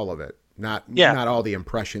not all of it. Not all the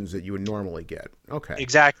impressions that you would normally get. Okay.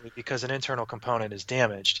 Exactly, because an internal component is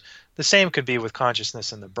damaged. The same could be with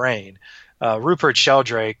consciousness in the brain. Rupert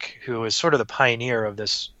Sheldrake, who is sort of the pioneer of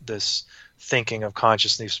this thinking of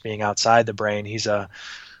consciousness being outside the brain,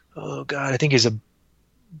 I think he's a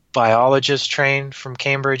biologist trained from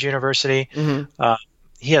Cambridge University.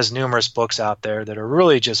 He has numerous books out there that are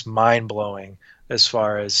really just mind-blowing as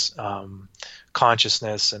far as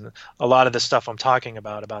consciousness and a lot of the stuff I'm talking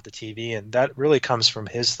about the TV, and that really comes from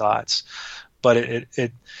his thoughts. But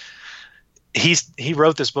he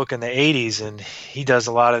wrote this book in the 80s, and he does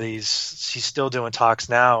a lot of these. He's still doing talks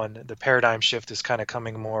now, and the paradigm shift is kind of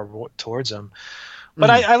coming more towards him. But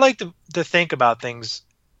I like to think about things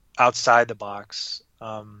outside the box,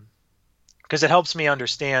 because it helps me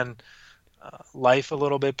understand life a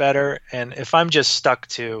little bit better. And if I'm just stuck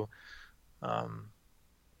to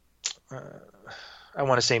I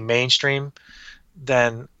want to say mainstream,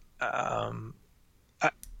 then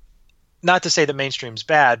not to say that mainstream's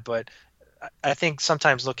bad, but I think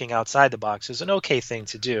sometimes looking outside the box is an okay thing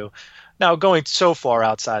to do. Now, going so far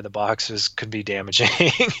outside the box could be damaging.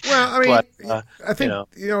 Well, I mean, I think,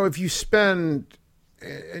 if you spend,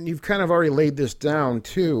 and you've kind of already laid this down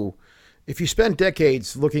too, if you spend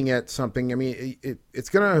decades looking at something, I mean, it's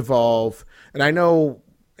going to evolve. And I know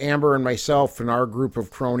Amber and myself and our group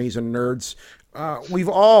of cronies and nerds, we've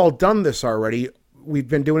all done this already. We've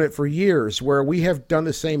been doing it for years, where we have done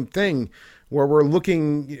the same thing, where we're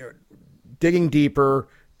looking, digging deeper,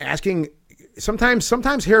 asking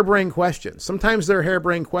sometimes harebrained questions. Sometimes they're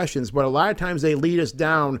harebrained questions, but a lot of times they lead us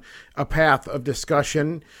down a path of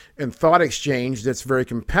discussion and thought exchange that's very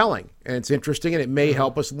compelling, and it's interesting, and it may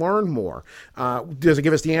help us learn more. Does it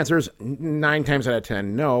give us the answers? 9 times out of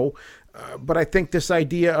 10, no. But I think this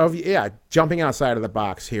idea of, jumping outside of the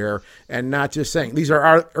box here and not just saying these are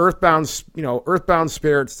our earthbound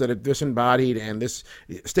spirits that have disembodied and this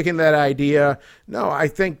sticking to that idea. No, I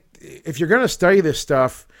think if you're going to study this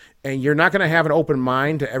stuff and you're not going to have an open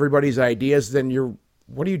mind to everybody's ideas, then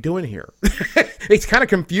what are you doing here? It's kind of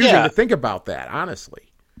confusing to think about that, honestly.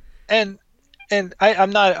 And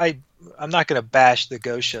I'm not going to bash the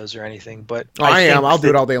ghost shows or anything, but I am. I'll do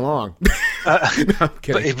it all day long. No, I'm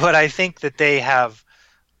kidding. But I think that they have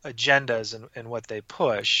agendas in what they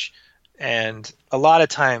push, and a lot of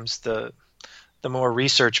times the more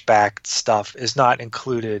research-backed stuff is not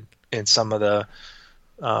included in some of the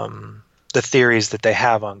theories that they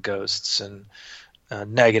have on ghosts and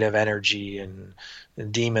negative energy and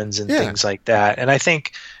demons and things like that. And I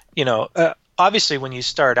think, obviously when you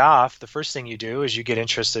start off, the first thing you do is you get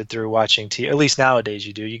interested through watching at least nowadays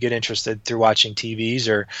you get interested through watching TV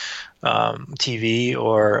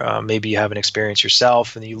or maybe you have an experience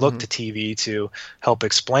yourself and you look to TV to help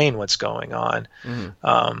explain what's going on.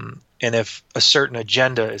 And if a certain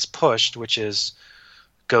agenda is pushed, which is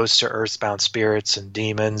ghosts or earthbound spirits and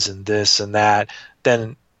demons and this and that,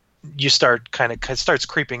 then you start it starts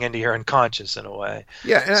creeping into your unconscious in a way.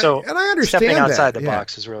 Yeah, and I understand stepping outside that. the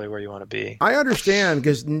box is really where you want to be. I understand,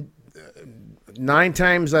 because 9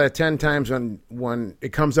 times out of 10 times when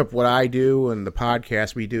it comes up what I do and the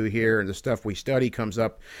podcast we do here and the stuff we study comes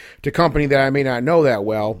up to company that I may not know that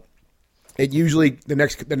well, it usually the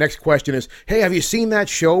next question is, hey, have you seen that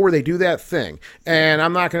show where they do that thing? And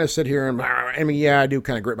I'm not going to sit here and I do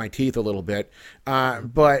kind of grit my teeth a little bit,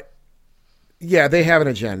 but yeah, they have an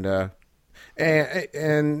agenda,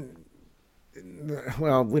 and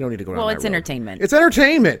well, we don't need to go down. Well, that it's road. Entertainment. It's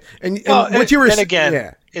entertainment, and what you were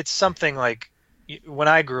again, it's something like when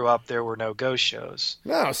I grew up, there were no ghost shows.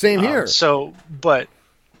 No, same here. But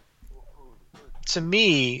to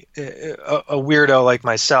me, a weirdo like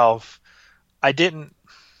myself, you didn't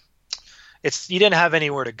have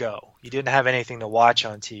anywhere to go. You didn't have anything to watch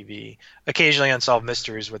on TV. Occasionally Unsolved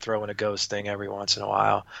Mysteries would throw in a ghost thing every once in a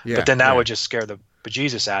while. Yeah, but then that would just scare the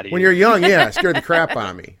bejesus out of you. When you're young, it scared the crap out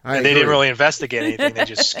of me. And they didn't really investigate anything. They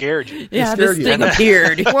just scared you. Yeah, this thing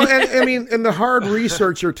appeared. Well, and in the hard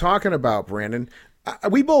research you're talking about, Brandon, I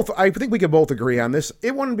think we can both agree on this.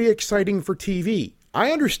 It wouldn't be exciting for TV.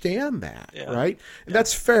 I understand that, right? Yeah.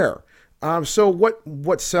 That's fair. So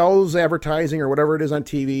what sells advertising or whatever it is on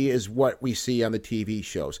TV is what we see on the TV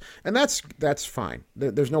shows, and that's fine.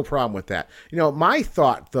 There's no problem with that. My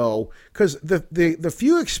thought though, because the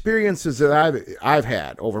few experiences that I've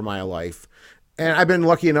had over my life, and I've been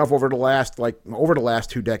lucky enough over the last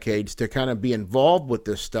 2 decades to kind of be involved with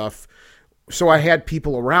this stuff. So I had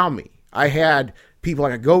people around me. I had people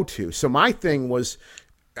I could go to. So my thing was,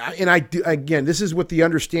 and I do, again, this is with the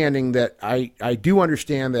understanding that I do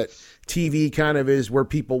understand that TV kind of is where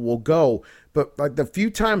people will go. But like the few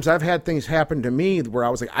times I've had things happen to me where I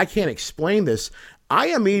was like, I can't explain this, I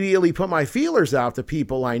immediately put my feelers out to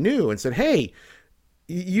people I knew and said, hey,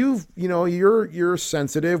 you're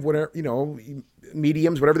sensitive, whatever,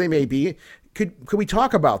 mediums, whatever they may be. Could we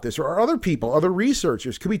talk about this? Or other people, other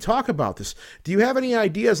researchers, could we talk about this? Do you have any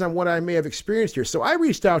ideas on what I may have experienced here? So I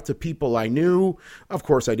reached out to people I knew. Of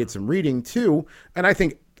course, I did some reading too. And I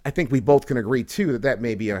think we both can agree too that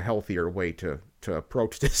may be a healthier way to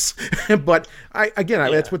approach this. But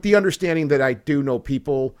that's with the understanding that I do know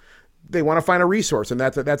people, they want to find a resource, and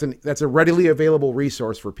that's a readily available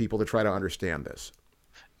resource for people to try to understand this.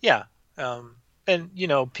 Yeah.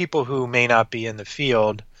 And people who may not be in the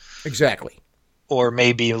field. Exactly. Or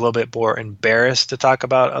maybe a little bit more embarrassed to talk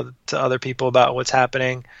about to other people about what's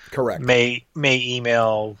happening. Correct. May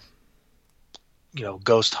email,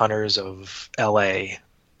 Ghost Hunters of LA,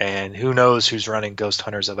 and who knows who's running Ghost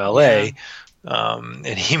Hunters of LA. Yeah. And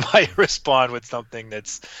he might respond with something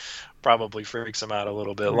that's probably freaks him out a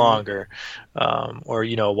little bit longer, or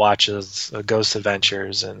watches Ghost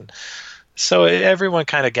Adventures, and so everyone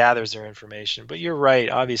kind of gathers their information. But you're right.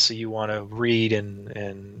 Obviously, you want to read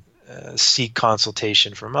and seek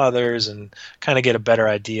consultation from others and kind of get a better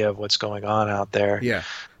idea of what's going on out there. Yeah,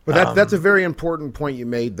 but that's a very important point you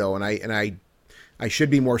made, though, and I I should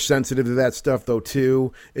be more sensitive to that stuff though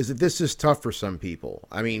too, is that this is tough for some people.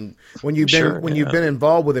 I mean, when you've been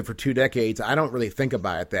involved with it for 2 decades, I don't really think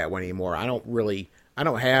about it that way anymore. I don't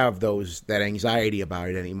have that anxiety about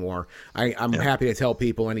it anymore. I'm happy to tell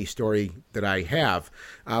people any story that I have.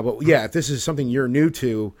 But yeah, if this is something you're new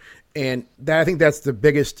to, and I think that's the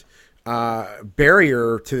biggest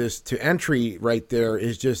barrier to entry right there,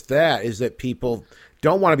 is that people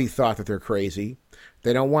don't want to be thought that they're crazy.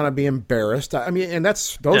 They don't want to be embarrassed. I mean, and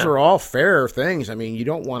those are all fair things. I mean, you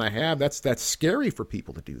don't want to have that's scary for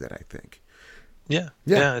people to do that, I think. Yeah.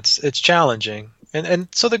 It's challenging. And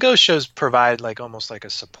so the ghost shows provide almost like a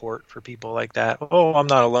support for people like that. Oh, I'm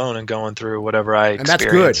not alone in going through whatever I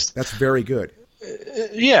experienced. And that's good. That's very good.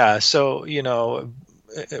 Yeah. So,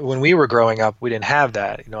 when we were growing up, we didn't have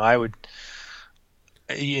that. I would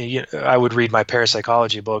read my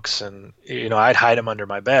parapsychology books, and I'd hide them under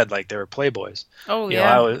my bed like they were Playboys. Oh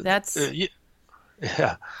yeah,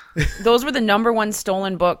 yeah. Those were the number one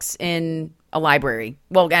stolen books in a library.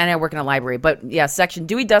 Well, and I work in a library, but yeah,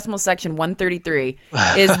 Dewey Decimal Section 133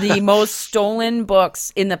 is the most stolen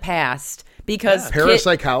books in the past because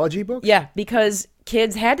parapsychology books. Yeah, because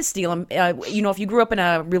kids had to steal them. If you grew up in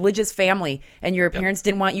a religious family and your parents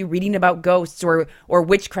didn't want you reading about ghosts or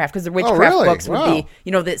witchcraft, because the witchcraft books would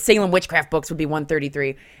be, the Salem witchcraft books would be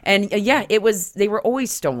 133, and they were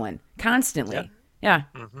always stolen constantly. Yeah.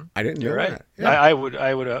 Mm-hmm. I didn't know that. Yeah. I would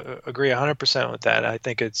agree 100% with that. I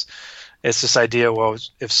think it's this idea. Well,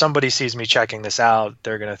 if somebody sees me checking this out,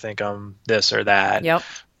 they're going to think I'm this or that. Yep.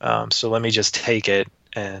 So let me just take it,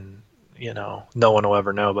 and no one will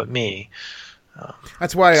ever know but me.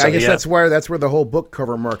 That's why that's where the whole book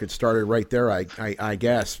cover market started right there. I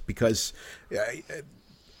guess because.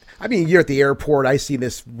 I mean, you're at the airport. I see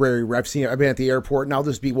this I've been at the airport, and I'll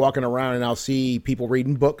just be walking around, and I'll see people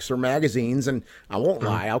reading books or magazines, and I won't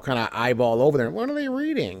lie, I'll kind of eyeball over there. What are they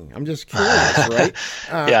reading? I'm just curious, right?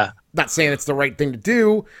 Yeah. Not saying it's the right thing to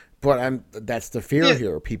do, but that's the fear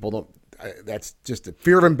here. People don't. That's just a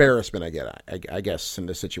fear of embarrassment. I guess in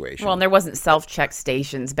this situation. Well, and there wasn't self-check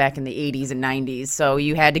stations back in the 80s and 90s, so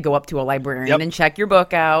you had to go up to a librarian and check your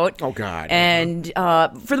book out. Oh God! And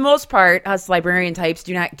for the most part, us librarian types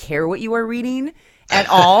do not care what you are reading at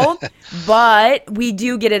all, but we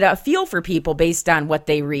do get a feel for people based on what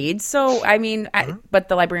they read. So I mean, but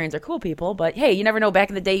the librarians are cool people. But hey, you never know. Back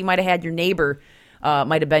in the day, you might have had your neighbor.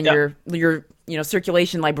 Might have been your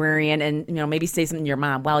circulation librarian, and maybe say something to your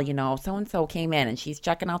mom. Well, so and so came in and she's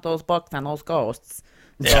checking out those books on those ghosts.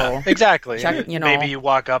 Yeah, exactly. Maybe you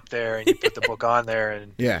walk up there and you put the book on there,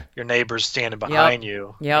 and your neighbor's standing behind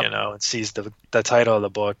you, and sees the title of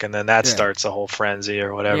the book, and then that starts a whole frenzy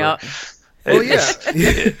or whatever. Yep. Well,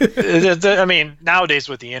 I mean, nowadays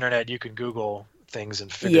with the internet, you can Google things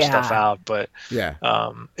and figure stuff out, but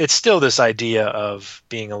it's still this idea of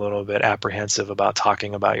being a little bit apprehensive about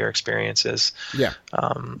talking about your experiences.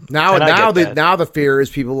 Now the fear is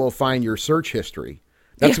people will find your search history.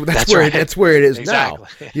 That's where it is now.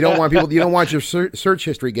 You don't want your search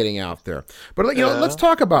history getting out there. But let's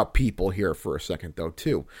talk about people here for a second though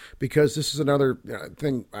too, because this is another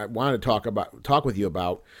thing I wanted to talk with you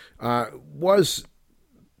about was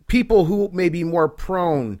people who may be more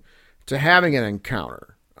prone to having an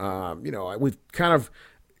encounter. We've kind of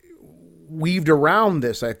weaved around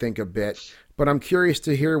this, I think, a bit, but I'm curious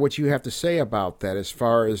to hear what you have to say about that as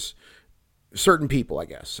far as certain people, I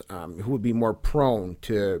guess, who would be more prone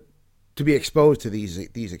to be exposed to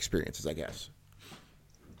these experiences, I guess.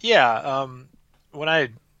 Yeah. When I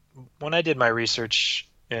did my research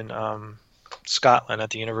in Scotland at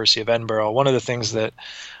the University of Edinburgh, one of the things that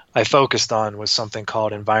I focused on was something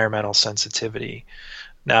called environmental sensitivity.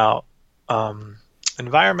 Now,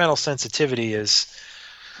 environmental sensitivity is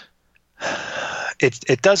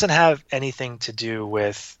it doesn't have anything to do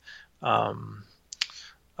with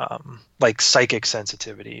like psychic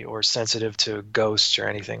sensitivity or sensitive to ghosts or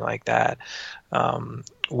anything like that.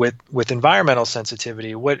 With environmental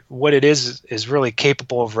sensitivity, what it is really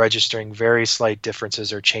capable of registering very slight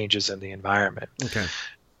differences or changes in the environment. Okay.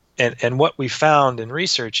 And what we found in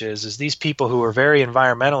research is these people who are very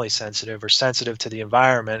environmentally sensitive or sensitive to the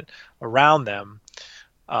environment around them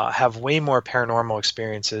have way more paranormal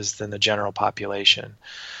experiences than the general population.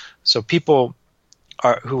 So people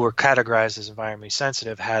who were categorized as environmentally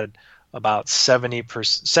sensitive had about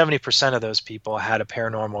 70% of those people had a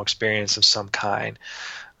paranormal experience of some kind.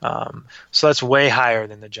 So that's way higher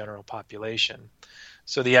than the general population.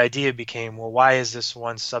 So the idea became, well, why is this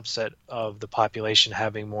one subset of the population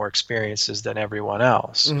having more experiences than everyone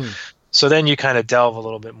else? Mm-hmm. So then you kind of delve a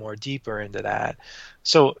little bit more deeper into that.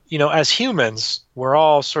 So, as humans, we're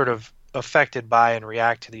all sort of affected by and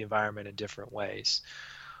react to the environment in different ways.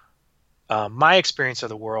 My experience of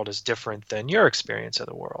the world is different than your experience of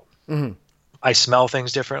the world. Mm-hmm. I smell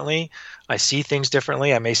things differently. I see things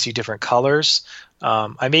differently. I may see different colors.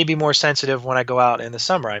 I may be more sensitive when I go out in the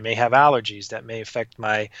summer. I may have allergies that may affect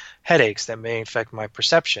my headaches, that may affect my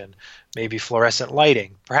perception, maybe fluorescent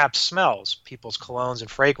lighting, perhaps smells. People's colognes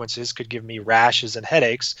and fragrances could give me rashes and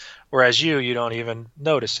headaches, whereas you don't even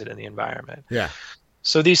notice it in the environment. Yeah.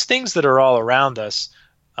 So these things that are all around us,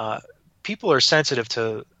 people are sensitive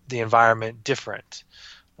to the environment different.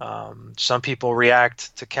 Some people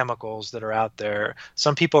react to chemicals that are out there.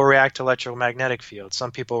 Some people react to electromagnetic fields. Some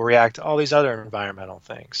people react to all these other environmental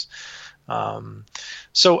things.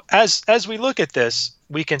 So as we look at this,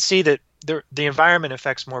 we can see that the environment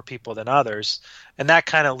affects more people than others, and that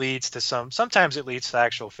kind of leads to sometimes it leads to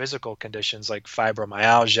actual physical conditions like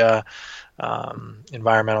fibromyalgia,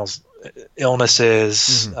 environmental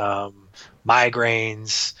illnesses,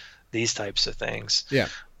 migraines, these types of things. Yeah.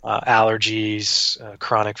 Allergies,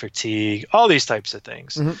 chronic fatigue, all these types of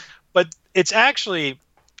things. Mm-hmm. But it's actually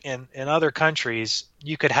in other countries,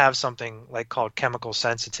 you could have something like called chemical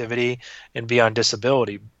sensitivity and be on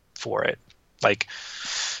disability for it. Like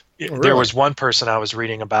there was one person I was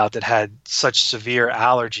reading about that had such severe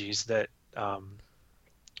allergies that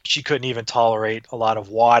she couldn't even tolerate a lot of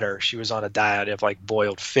water. She was on a diet of like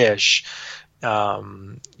boiled fish.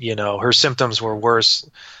 Her symptoms were worse.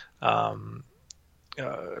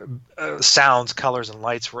 Sounds, colors, and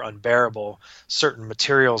lights were unbearable. Certain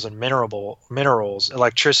materials and minerals,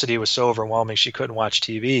 electricity was so overwhelming she couldn't watch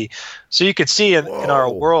TV. So you could see in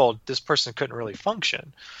our world, this person couldn't really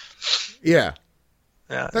function. Yeah.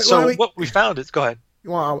 Yeah. So what we found is, go ahead.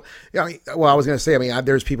 Well, I was going to say,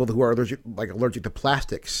 there's people who are allergic to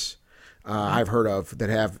plastics. I've heard of that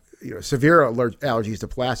have severe allergies to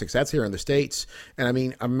plastics. That's here in the States.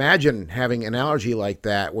 And imagine having an allergy like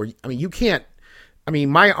that where, you can't.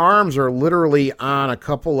 My arms are literally on a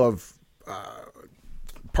couple of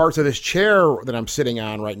parts of this chair that I'm sitting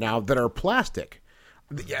on right now that are plastic.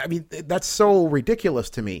 That's so ridiculous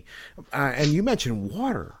to me. And you mentioned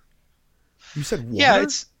water. You said water? Yeah,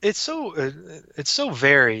 it's so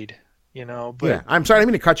varied, But yeah, I'm sorry, I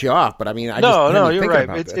didn't mean to cut you off, but No, you're right.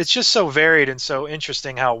 It's just so varied and so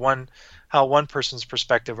interesting how one person's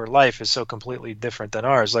perspective or life is so completely different than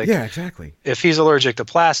ours. Like, yeah, exactly. If he's allergic to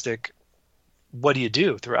plastic, what do you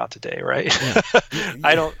do throughout the day, right?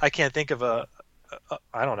 Yeah. I can't think of an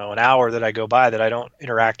hour that I go by that I don't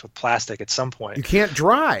interact with plastic at some point. You can't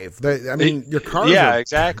drive. Your car. Yeah,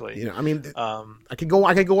 exactly. I could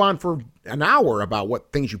go on for an hour about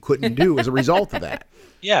what things you couldn't do as a result of that.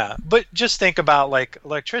 Yeah, but just think about like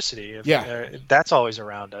electricity. That's always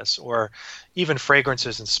around us, or even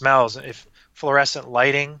fragrances and smells. If fluorescent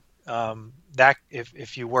lighting, that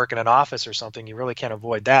if you work in an office or something, you really can't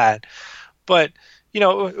avoid that. But,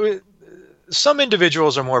 some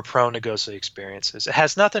individuals are more prone to ghostly experiences. It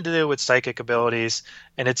has nothing to do with psychic abilities,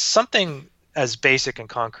 and it's something as basic and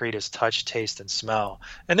concrete as touch, taste, and smell.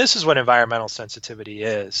 And this is what environmental sensitivity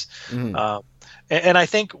is. Mm-hmm. And I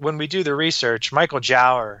think when we do the research, Michael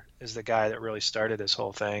Jauer is the guy that really started this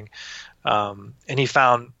whole thing. And he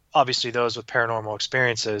found, obviously, those with paranormal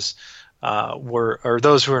experiences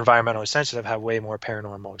those who are environmentally sensitive have way more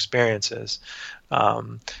paranormal experiences.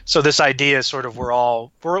 So this idea is sort of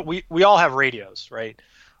we all have radios, right?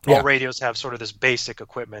 Yeah. All radios have sort of this basic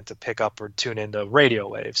equipment to pick up or tune into radio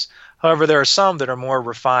waves. However, there are some that are more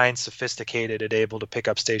refined, sophisticated, and able to pick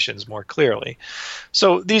up stations more clearly.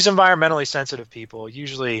 So these environmentally sensitive people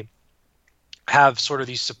usually have sort of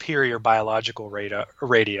these superior biological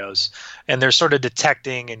radios, and they're sort of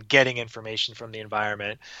detecting and getting information from the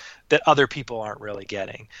environment that other people aren't really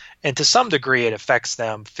getting. And to some degree, it affects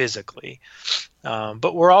them physically.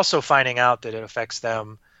 But we're also finding out that it affects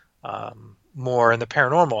them more in the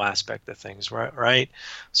paranormal aspect of things, right?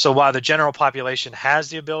 So while the general population has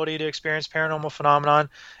the ability to experience paranormal phenomenon,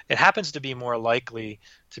 it happens to be more likely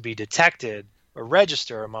to be detected or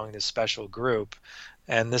register among this special group.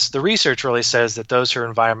 And the research really says that those who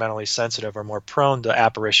are environmentally sensitive are more prone to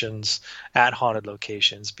apparitions at haunted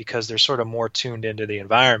locations because they're sort of more tuned into the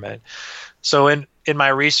environment. So in my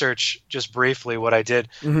research, just briefly, what I did,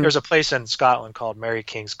 there's a place in Scotland called Mary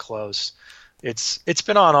King's Close. It's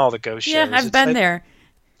been on all the ghost shows. Yeah, I've been there.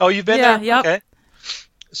 Oh, you've been there? Yep. Okay.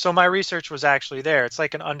 So my research was actually there. It's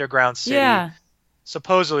like an underground city. Yeah.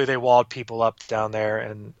 Supposedly they walled people up down there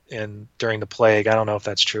and during the plague. I don't know if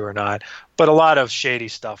that's true or not, but a lot of shady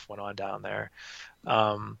stuff went on down there.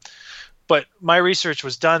 But my research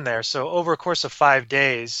was done there. So over a course of 5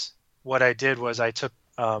 days, what I did was I took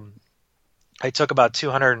about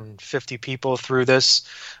 250 people through this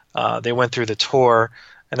They went through the tour,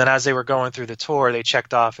 and then as they were going through the tour, they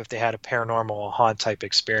checked off if they had a paranormal or haunt type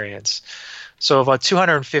experience. So about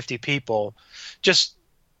 250 people, just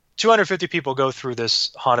 250 people go through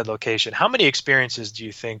this haunted location. How many experiences do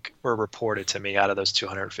you think were reported to me out of those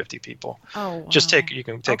 250 people? Oh, wow. You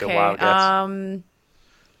can take a wild guess.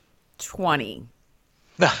 20.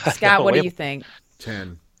 Scott, what do you think?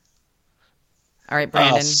 10. All right,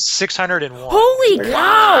 Brandon. 601. Holy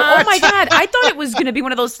cow! Oh my God! I thought it was going to be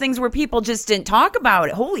one of those things where people just didn't talk about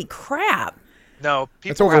it. Holy crap! No, people.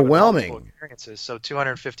 That's overwhelming. Experiences. So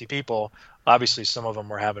 250 people. Obviously, some of them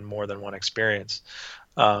were having more than one experience.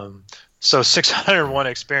 So 601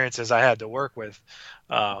 experiences I had to work with,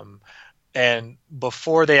 and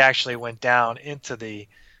before they actually went down into the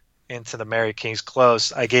Mary King's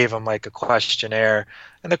Close, I gave them like a questionnaire,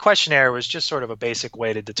 and the questionnaire was just sort of a basic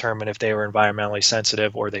way to determine if they were environmentally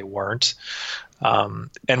sensitive or they weren't.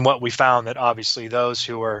 And what we found that obviously those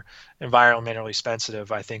who were environmentally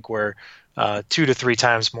sensitive, I think, were 2 to 3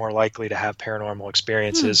 times more likely to have paranormal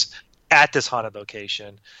experiences at this haunted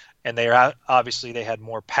location, and they had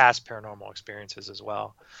more past paranormal experiences as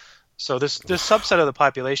well. So this subset of the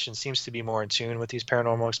population seems to be more in tune with these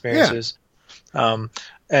paranormal experiences. Yeah.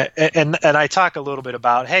 And I talk a little bit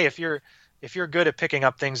about, hey, if you're good at picking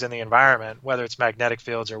up things in the environment, whether it's magnetic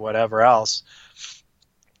fields or whatever else,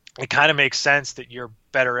 it kind of makes sense that you're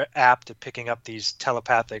better apt at picking up these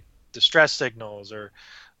telepathic distress signals or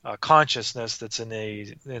consciousness that's in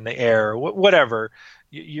the air, or whatever.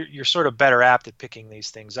 You're sort of better apt at picking these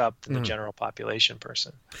things up than the general population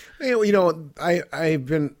person. You know,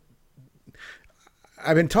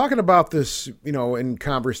 I've been talking about this, in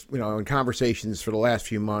conversations for the last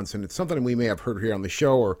few months, and it's something we may have heard here on the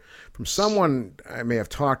show or from someone I may have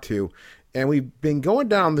talked to, and we've been going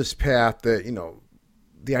down this path that,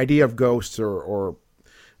 the idea of ghosts or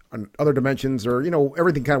other dimensions, or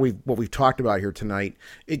everything kind of what we've talked about here tonight,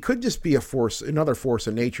 it could just be another force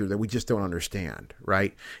of nature that we just don't understand,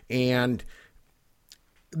 right? And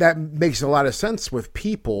that makes a lot of sense with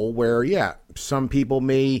people where, some people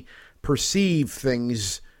may perceive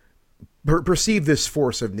this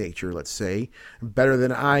force of nature, let's say, better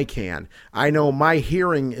than I can. I know my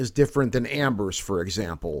hearing is different than Amber's, for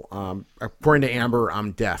example. According to Amber,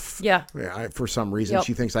 I'm deaf. Yeah. For some reason,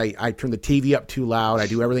 She thinks I turn the TV up too loud. I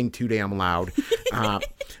do everything too damn loud.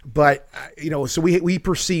 But so we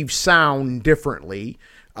perceive sound differently.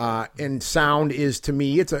 And sound is, to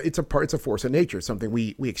me, it's a force of nature. It's something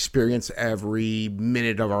we experience every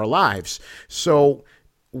minute of our lives. So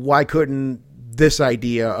why couldn't this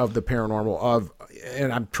idea of the paranormal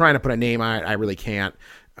and I'm trying to put a name on it, I really can't,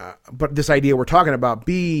 but this idea we're talking about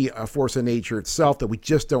be a force of nature itself that we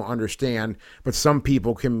just don't understand, but some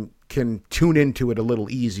people can tune into it a little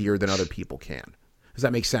easier than other people can. Does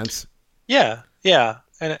that make sense? Yeah.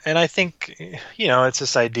 And I think, it's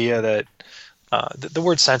this idea that the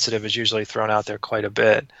word sensitive is usually thrown out there quite a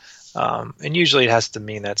bit. And usually it has to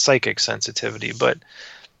mean that psychic sensitivity, but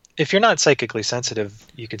if you're not psychically sensitive,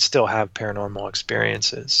 you can still have paranormal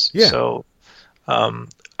experiences. Yeah. So,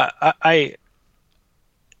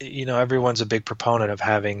 everyone's a big proponent of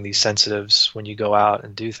having these sensitives when you go out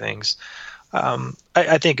and do things.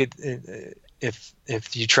 I think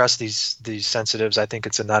if you trust these sensitives, I think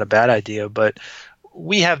it's not a bad idea. But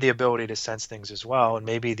we have the ability to sense things as well, and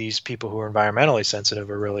maybe these people who are environmentally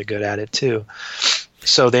sensitive are really good at it too.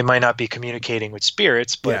 So they might not be communicating with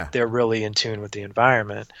spirits, but they're really in tune with the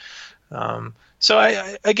environment. So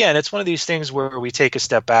again, it's one of these things where we take a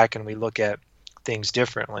step back and we look at things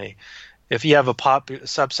differently. If you have a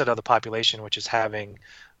subset of the population which is having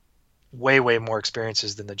way, way more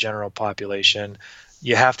experiences than the general population,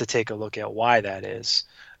 you have to take a look at why that is.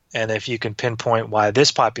 And if you can pinpoint why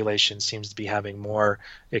this population seems to be having more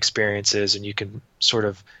experiences, and you can sort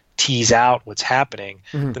of tease out what's happening,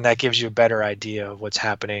 then that gives you a better idea of what's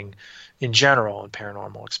happening in general in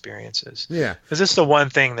paranormal experiences. Yeah. Because this is the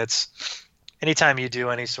one thing that's, anytime you do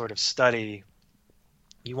any sort of study,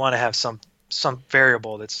 you want to have some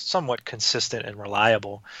variable that's somewhat consistent and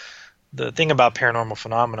reliable. The thing about paranormal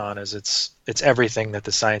phenomenon is it's everything that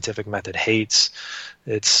the scientific method hates.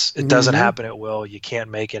 It doesn't happen at will. You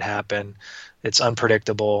can't make it happen. It's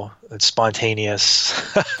unpredictable. It's spontaneous.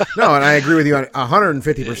 No, and I agree with you on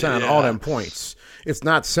 150% on all them points. It's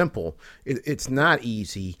not simple. It's not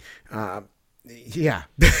easy.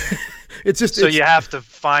 It's just so you have to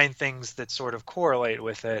find things that sort of correlate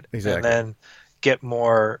with it, and then get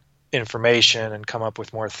more information and come up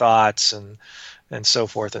with more thoughts and so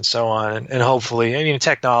forth and so on. And hopefully,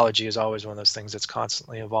 technology is always one of those things that's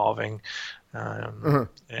constantly evolving.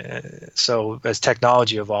 So as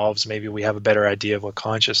technology evolves, maybe we have a better idea of what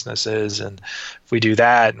consciousness is, and if we do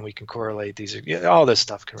that and we can correlate these, all this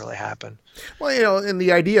stuff can really happen. Well, and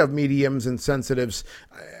the idea of mediums and sensitives,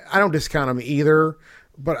 I don't discount them either,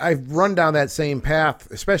 but I've run down that same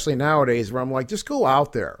path, especially nowadays, where I'm like, just go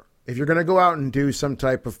out there. If you're going to go out and do some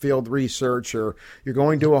type of field research, or you're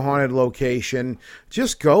going to a haunted location,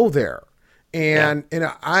 just go there. And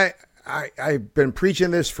I've been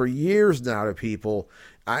preaching this for years now to people.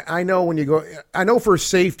 I know when you go, I know for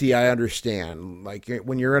safety, I understand. Like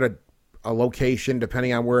when you're at a location,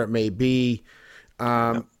 depending on where it may be,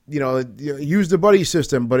 use the buddy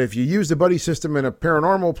system. But if you use the buddy system in a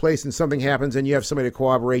paranormal place and something happens and you have somebody to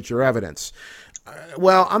corroborate your evidence,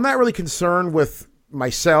 well, I'm not really concerned with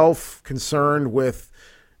myself, concerned with,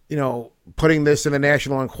 putting this in the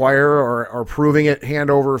National Enquirer or proving it hand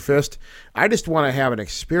over fist. I just want to have an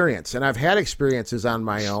experience. And I've had experiences on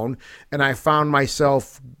my own. And I found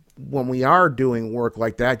myself, when we are doing work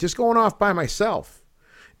like that, just going off by myself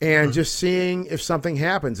and just seeing if something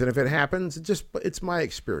happens. And if it happens, it's my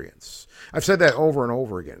experience. I've said that over and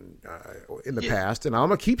over again in the past. And I'm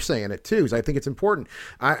going to keep saying it too, because I think it's important.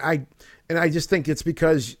 I just think it's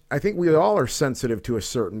because I think we all are sensitive to a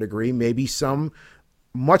certain degree, maybe some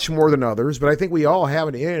much more than others, but I think we all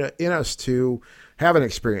have it in us to have an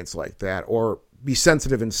experience like that or be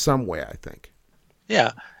sensitive in some way, I think.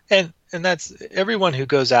 Yeah. And that's everyone who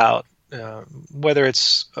goes out, whether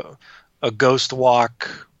it's a ghost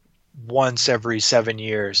walk once every 7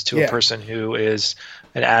 years to a person who is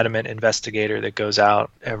an adamant investigator that goes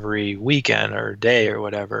out every weekend or day or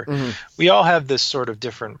whatever. We all have this sort of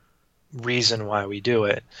different reason why we do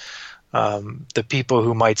it. The people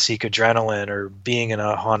who might seek adrenaline or being in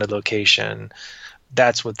a haunted location,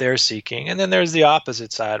 that's what they're seeking. And then there's the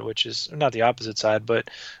opposite side, which is not the opposite side, but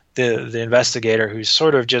the investigator who's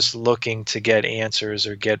sort of just looking to get answers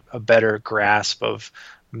or get a better grasp of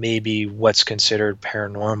maybe what's considered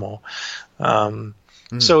paranormal.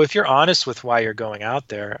 So if you're honest with why you're going out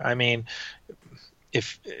there, I mean,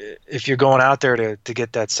 if you're going out there to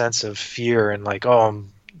get that sense of fear and like, oh,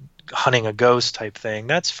 I'm hunting a ghost type thing,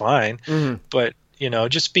 that's fine. But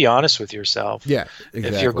just be honest with yourself. Yeah,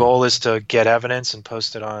 exactly. If your goal is to get evidence and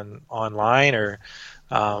post it online or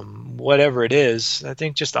whatever it is, I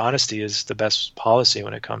think just honesty is the best policy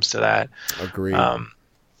when it comes to that. Agreed.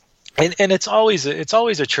 And it's always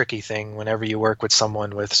a tricky thing whenever you work with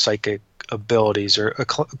someone with psychic abilities or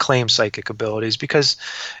claim psychic abilities, because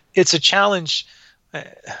it's a challenge.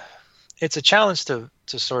 It's a challenge to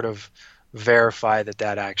sort of verify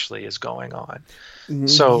that actually is going on.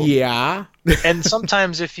 So and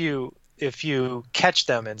sometimes if you catch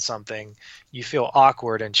them in something, you feel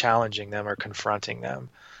awkward in challenging them or confronting them.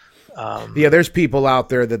 There's people out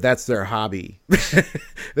there that's their hobby.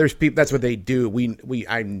 There's people, that's what they do. We've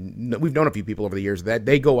known a few people over the years that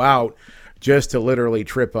they go out just to literally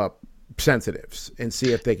trip up sensitives and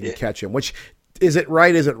see if they can catch them. Which, is it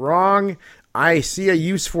right? Is it wrong? I see a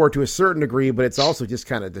use for it to a certain degree, but it's also just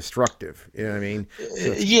kind of destructive. You know what I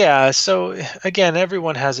mean? So again,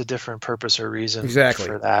 everyone has a different purpose or reason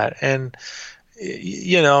for that. And,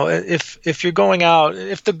 if you're going out,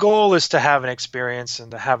 if the goal is to have an experience and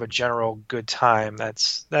to have a general good time,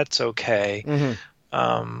 that's okay.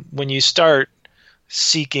 When you start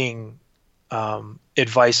seeking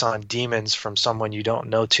advice on demons from someone you don't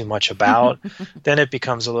know too much about, then it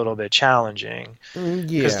becomes a little bit challenging.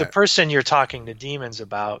 Because the person you're talking to demons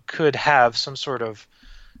about could have some sort of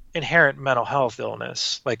inherent mental health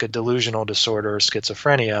illness, like a delusional disorder or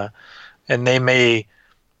schizophrenia, and they may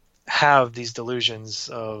have these delusions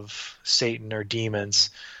of Satan or demons,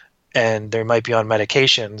 and they might be on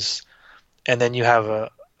medications, and then you have a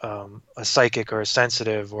psychic or a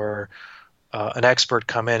sensitive or an expert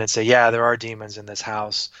come in and say, yeah, there are demons in this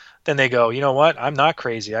house. Then they go, you know what? I'm not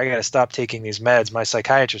crazy. I got to stop taking these meds. My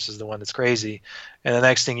psychiatrist is the one that's crazy. And the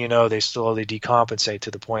next thing you know, they slowly decompensate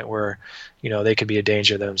to the point where, they could be a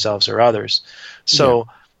danger to themselves or others. So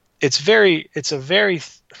it's a very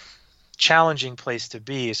challenging place to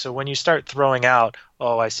be. So when you start throwing out,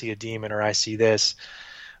 oh, I see a demon or I see this,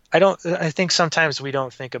 I think sometimes we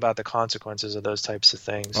don't think about the consequences of those types of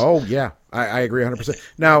things. Oh yeah, I agree 100%.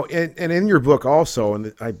 Now, and in your book also,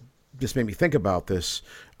 and I just made me think about this,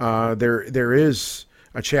 there is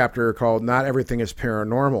a chapter called "Not Everything is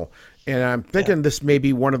Paranormal," and I'm thinking this may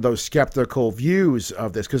be one of those skeptical views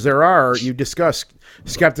of this, because you discuss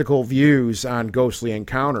skeptical views on ghostly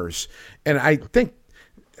encounters, and I think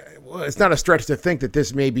it's not a stretch to think that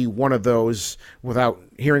this may be one of those, without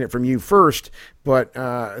hearing it from you first, but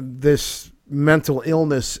this mental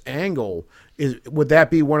illness angle, would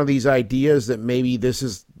that be one of these ideas that maybe this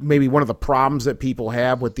is maybe one of the problems that people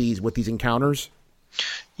have with these encounters?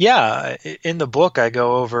 Yeah, in the book I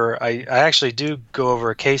actually do go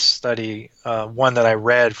over a case study, one that I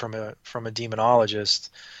read from a demonologist.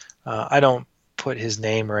 I don't put his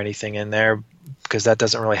name or anything in there because that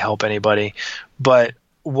doesn't really help anybody. But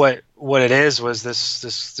what it is was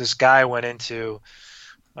this guy went into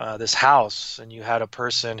this house, and you had a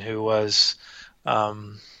person who was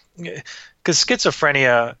because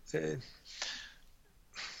schizophrenia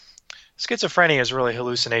is really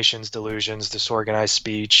hallucinations, delusions, disorganized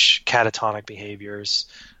speech, catatonic behaviors,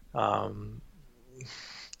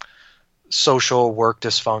 social work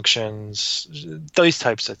dysfunctions, those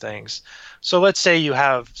types of things. So let's say you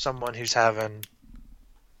have someone who's having,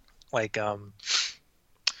 like,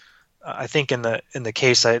 I think in the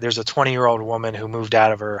case, there's a 20-year-old woman who moved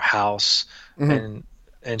out of her house, and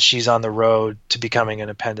she's on the road to becoming an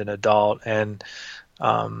independent adult, and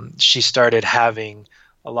she started having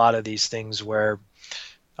a lot of these things where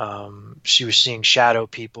she was seeing shadow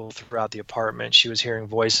people throughout the apartment. She was hearing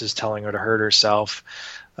voices telling her to hurt herself.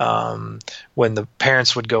 When the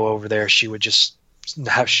parents would go over there, she would just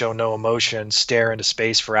show no emotion, stare into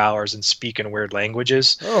space for hours, and speak in weird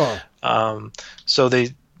languages. So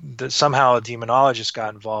somehow a demonologist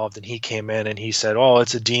got involved, and he came in and he said, "Oh,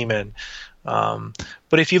 it's a demon."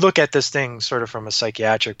 But if you look at this thing sort of from a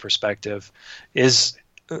psychiatric perspective, is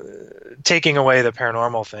taking away the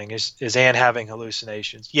paranormal thing, is Anne having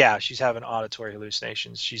hallucinations? Yeah, she's having auditory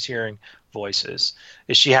hallucinations. She's hearing voices.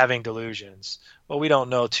 Is she having delusions? Well, we don't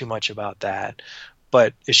know too much about that.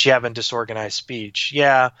 But is she having disorganized speech?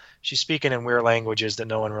 Yeah, she's speaking in weird languages that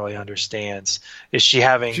no one really understands. Is she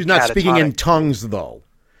having? She's not speaking in tongues, though.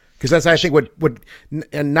 Because that's, I think,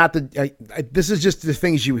 this is just the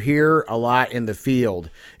things you hear a lot in the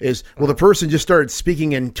field is, well, the person just started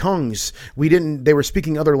speaking in tongues. They were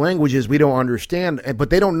speaking other languages we don't understand,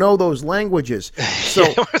 but they don't know those languages. So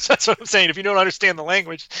that's what I'm saying. If you don't understand the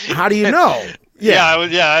language, how do you know?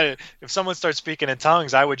 Yeah. If someone starts speaking in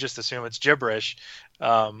tongues, I would just assume it's gibberish.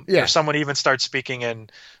 If someone even starts speaking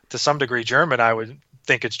in, to some degree, German, I would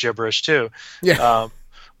think it's gibberish too. Yeah.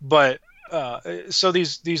 So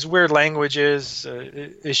these weird languages,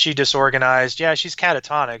 is she disorganized? Yeah, she's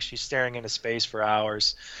catatonic. She's staring into space for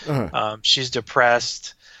hours. She's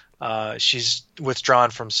depressed. She's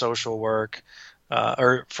withdrawn from social work,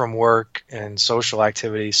 or from work and social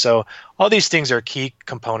activities. So all these things are key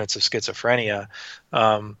components of schizophrenia.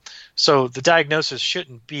 So the diagnosis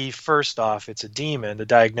shouldn't be, first off, it's a demon. The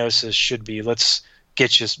diagnosis should be, let's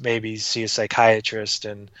get you maybe see a psychiatrist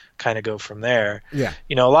and kind of go from there. Yeah.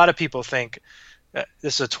 A lot of people think,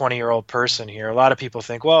 this is a 20-year-old person here. A lot of people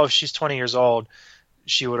think, well, if she's 20 years old,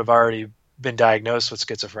 she would have already been diagnosed with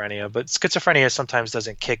schizophrenia. But schizophrenia sometimes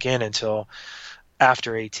doesn't kick in until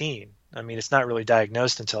after 18. I mean, it's not really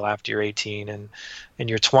diagnosed until after you're 18. And in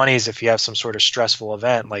your 20s, if you have some sort of stressful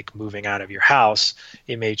event like moving out of your house,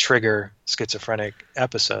 it may trigger schizophrenic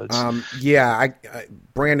episodes.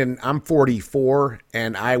 Brandon, I'm 44,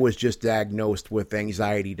 and I was just diagnosed with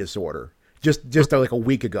anxiety disorder just like a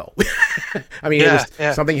week ago. I mean,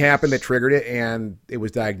 something happened that triggered it, and it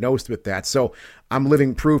was diagnosed with that. So I'm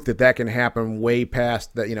living proof that can happen way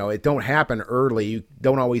past that. It don't happen early. You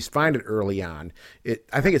don't always find it early on.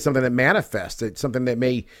 I think it's something that manifests. It's something that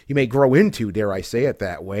you may grow into, dare I say it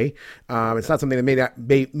that way. It's not something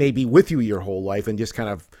that may be with you your whole life and just kind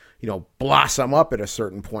of, blossom up at a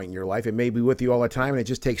certain point in your life. It may be with you all the time, and it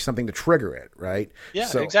just takes something to trigger it, right? Yeah,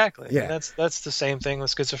 so, exactly. Yeah. And that's the same thing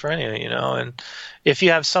with schizophrenia, And if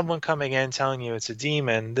you have someone coming in telling you it's a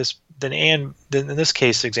demon, then in this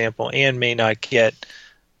case example, Anne may not get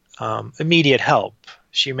immediate help.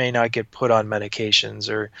 She may not get put on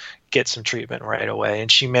medications or get some treatment right away,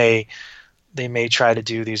 and they may try to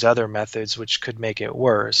do these other methods which could make it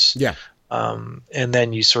worse. Yeah. And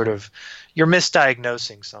then you're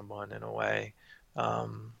misdiagnosing someone in a way.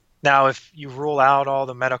 Now, if you rule out all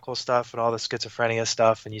the medical stuff and all the schizophrenia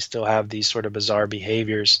stuff, and you still have these sort of bizarre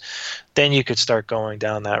behaviors, then you could start going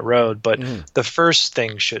down that road. But the first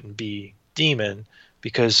thing shouldn't be demon,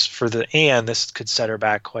 because for the Anne, this could set her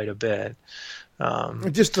back quite a bit.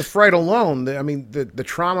 Just the fright alone, the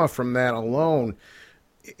trauma from that alone,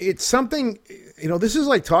 it's something, this is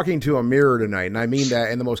like talking to a mirror tonight, and I mean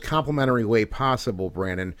that in the most complimentary way possible,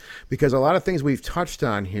 Brandon, because a lot of things we've touched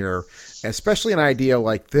on here, especially an idea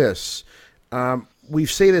like this, we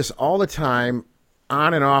say this all the time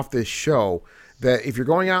on and off this show, that if you're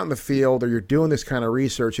going out in the field or you're doing this kind of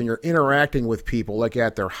research and you're interacting with people, like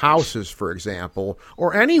at their houses, for example,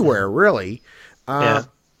 or anywhere really,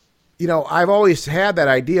 I've always had that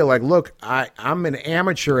idea, like, look, I'm an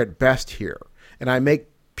amateur at best here, and I make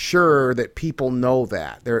sure that people know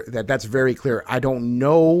that's very clear. I don't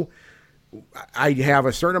know. I have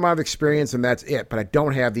a certain amount of experience, and that's it, but I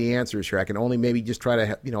don't have the answers here. I can only maybe just try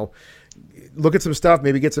to, look at some stuff,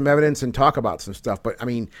 maybe get some evidence and talk about some stuff. But I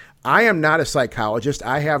mean, I am not a psychologist.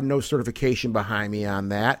 I have no certification behind me on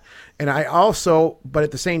that. And but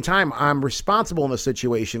at the same time, I'm responsible in a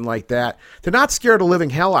situation like that to not scare the living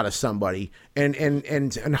hell out of somebody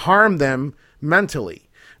and harm them mentally.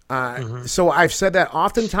 So I've said that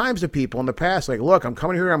oftentimes to people in the past, like, look, I'm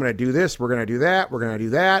coming here. I'm going to do this. We're going to do that. We're going to do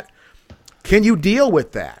that. Can you deal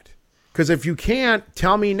with that? Because if you can't,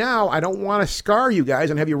 tell me now. I don't want to scar you guys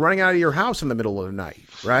and have you running out of your house in the middle of the night,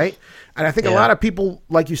 right? And I think a lot of people,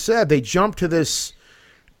 like you said, they jump to this.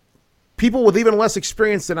 People with even less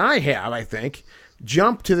experience than I have, I think,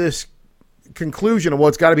 jump to this conclusion of, well,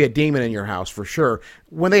 it's got to be a demon in your house for sure,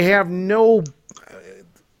 when they have no.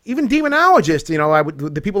 Even demonologists,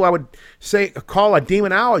 the people I would call a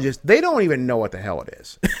demonologist, they don't even know what the hell it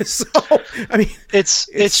is. So, I mean, it's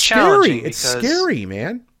scary. It's scary,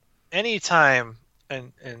 man. Anytime,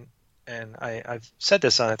 and I've said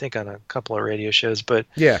this I think on a couple of radio shows, but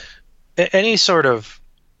yeah, any sort of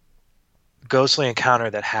ghostly encounter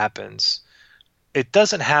that happens, it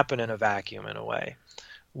doesn't happen in a vacuum. In a way,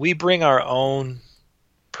 we bring our own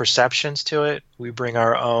perceptions to it. We bring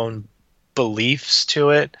our own beliefs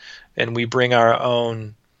to it, and we bring our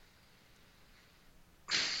own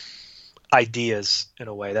ideas, in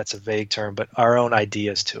a way. That's a vague term, but our own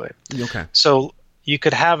ideas to it. Okay. So you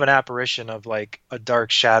could have an apparition of like a dark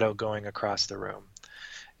shadow going across the room.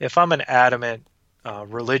 If I'm an adamant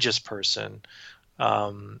religious person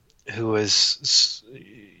who has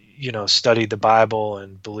studied the Bible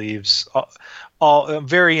and believes all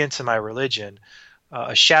very into my religion,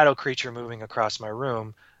 a shadow creature moving across my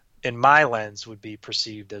room, in my lens, would be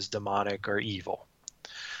perceived as demonic or evil.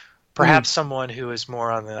 Perhaps someone who is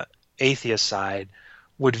more on the atheist side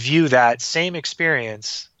would view that same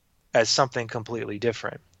experience as something completely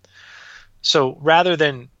different. So rather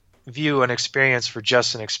than view an experience for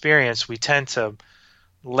just an experience, we tend to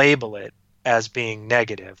label it as being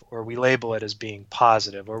negative, or we label it as being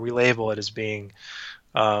positive, or we label it as being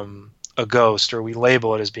a ghost, or we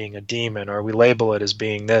label it as being a demon, or we label it as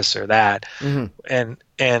being this or that.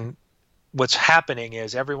 And what's happening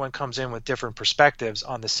is everyone comes in with different perspectives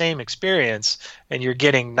on the same experience, and you're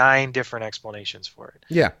getting 9 different explanations for it.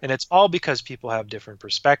 Yeah. And it's all because people have different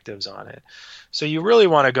perspectives on it. So you really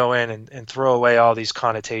want to go in and throw away all these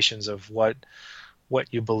connotations of what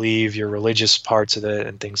you believe, your religious parts of it,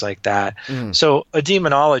 and things like that. So a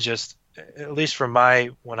demonologist, at least from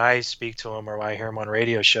when I speak to them or when I hear them on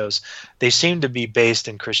radio shows, they seem to be based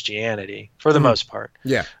in Christianity for the most part.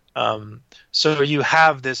 Yeah. So you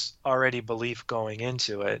have this already belief going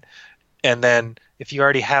into it. And then if you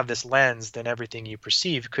already have this lens, then everything you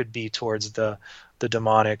perceive could be towards the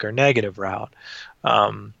demonic or negative route.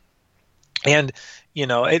 And it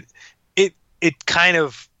kind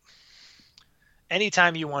of,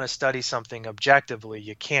 anytime you want to study something objectively,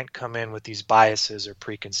 you can't come in with these biases or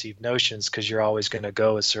preconceived notions, because you're always going to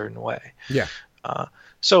go a certain way. Yeah.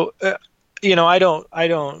 So I don't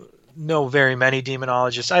know very many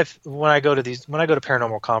demonologists. When I go to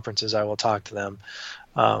paranormal conferences, I will talk to them.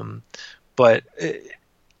 But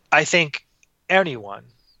I think anyone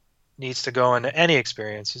needs to go into any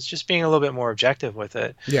experience. It's just being a little bit more objective with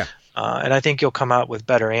it. Yeah. And I think you'll come out with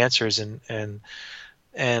better answers. And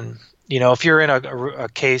if you're in a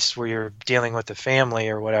case where you're dealing with a family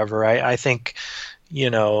or whatever, I think,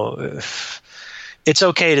 it's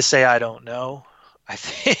okay to say, I don't know. I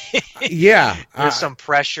think there's some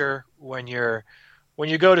pressure when you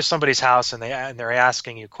go to somebody's house and they're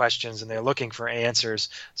asking you questions and they're looking for answers.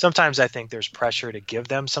 Sometimes I think there's pressure to give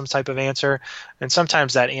them some type of answer, and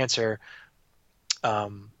sometimes that answer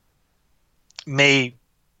may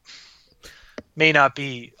not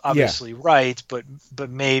be obviously right, but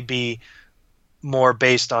may be more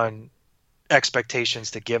based on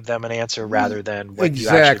expectations to give them an answer rather than what you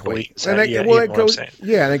actually believe. And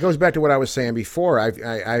it goes back to what I was saying before.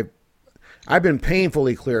 I've been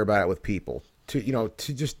painfully clear about it with people to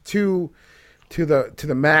the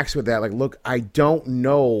max with that. Like, look, I don't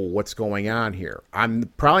know what's going on here.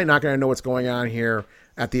 I'm probably not going to know what's going on here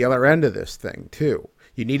at the other end of this thing too.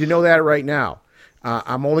 You need to know that right now.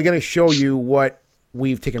 I'm only going to show you what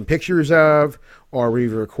we've taken pictures of, or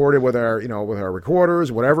we've recorded with our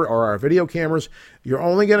recorders, whatever, or our video cameras. You're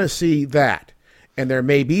only going to see that. And there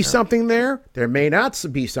may be something there. There may not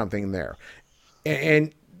be something there.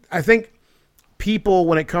 And I think people,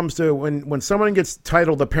 when it comes to when someone gets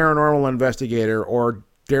titled a paranormal investigator or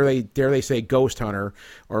dare they say ghost hunter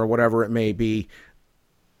or whatever it may be.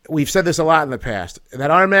 We've said this a lot in the past. That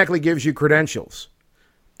automatically gives you credentials.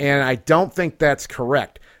 And I don't think that's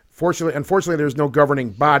correct. Unfortunately, there's no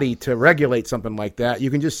governing body to regulate something like that.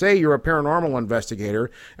 You can just say you're a paranormal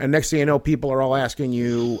investigator, and next thing you know, people are all asking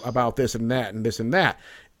you about this and that and this and that.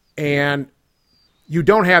 And you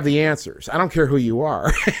don't have the answers. I don't care who you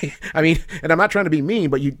are. I mean, and I'm not trying to be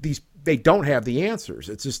mean, but they don't have the answers.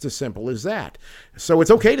 It's just as simple as that. So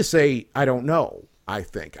it's okay to say, I don't know. I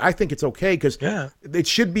think it's okay because it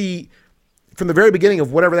should be from the very beginning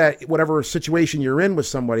of whatever situation you're in with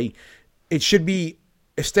somebody. It should be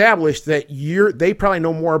established that they probably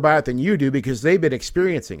know more about it than you do because they've been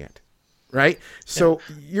experiencing it, right? So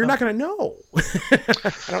you're not going to know.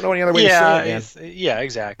 I don't know any other way to say it, man. Yeah,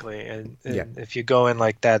 exactly. And if you go in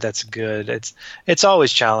like that, that's good. It's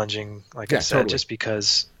always challenging, like I said, totally. Just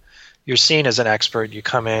because you're seen as an expert, you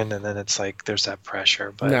come in and then it's like there's that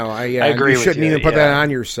pressure. But no, I agree. You shouldn't even put that on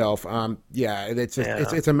yourself.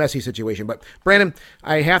 It's a messy situation. But Brandon,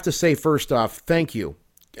 I have to say first off, thank you.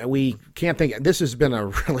 We can't think. This has been a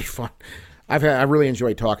really fun. I really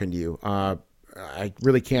enjoyed talking to you. I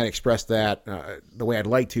really can't express that the way I'd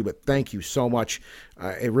like to, but thank you so much.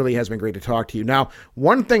 It really has been great to talk to you. Now,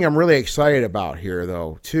 one thing I'm really excited about here,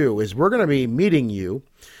 though, too, is we're going to be meeting you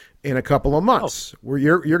in a couple of months. Where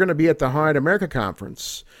you're going to be at the Haunted America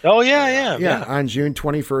Conference. Oh, yeah. On June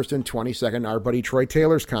 21st and 22nd, our buddy Troy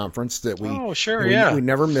Taylor's conference that we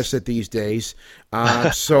never miss it these days.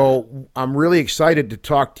 So I'm really excited to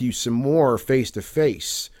talk to you some more face to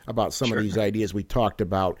face about some of these ideas we talked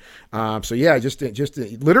about. So just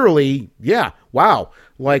literally, wow.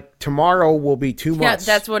 Like tomorrow will be 2 months.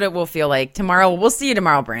 Yeah, that's what it will feel like. Tomorrow, we'll see you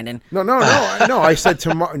tomorrow, Brandon. No. I said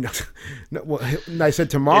tomorrow. I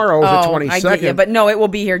said tomorrow is the 22nd. But no, it will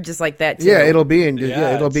be here just like that too. Yeah, it'll be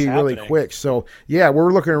it'll be really quick. So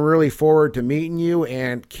we're looking really forward to meeting you,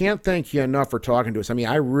 and can't thank you enough for talking to us. I mean,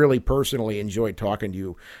 I really personally enjoyed talking to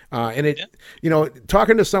you,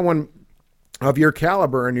 talking to someone of your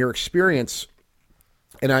caliber and your experience,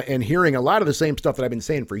 and hearing a lot of the same stuff that I've been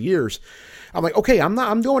saying for years. I'm like, okay, I'm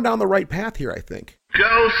going down the right path here, I think.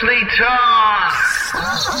 Ghostly Talk!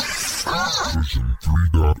 Version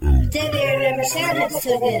 3.0.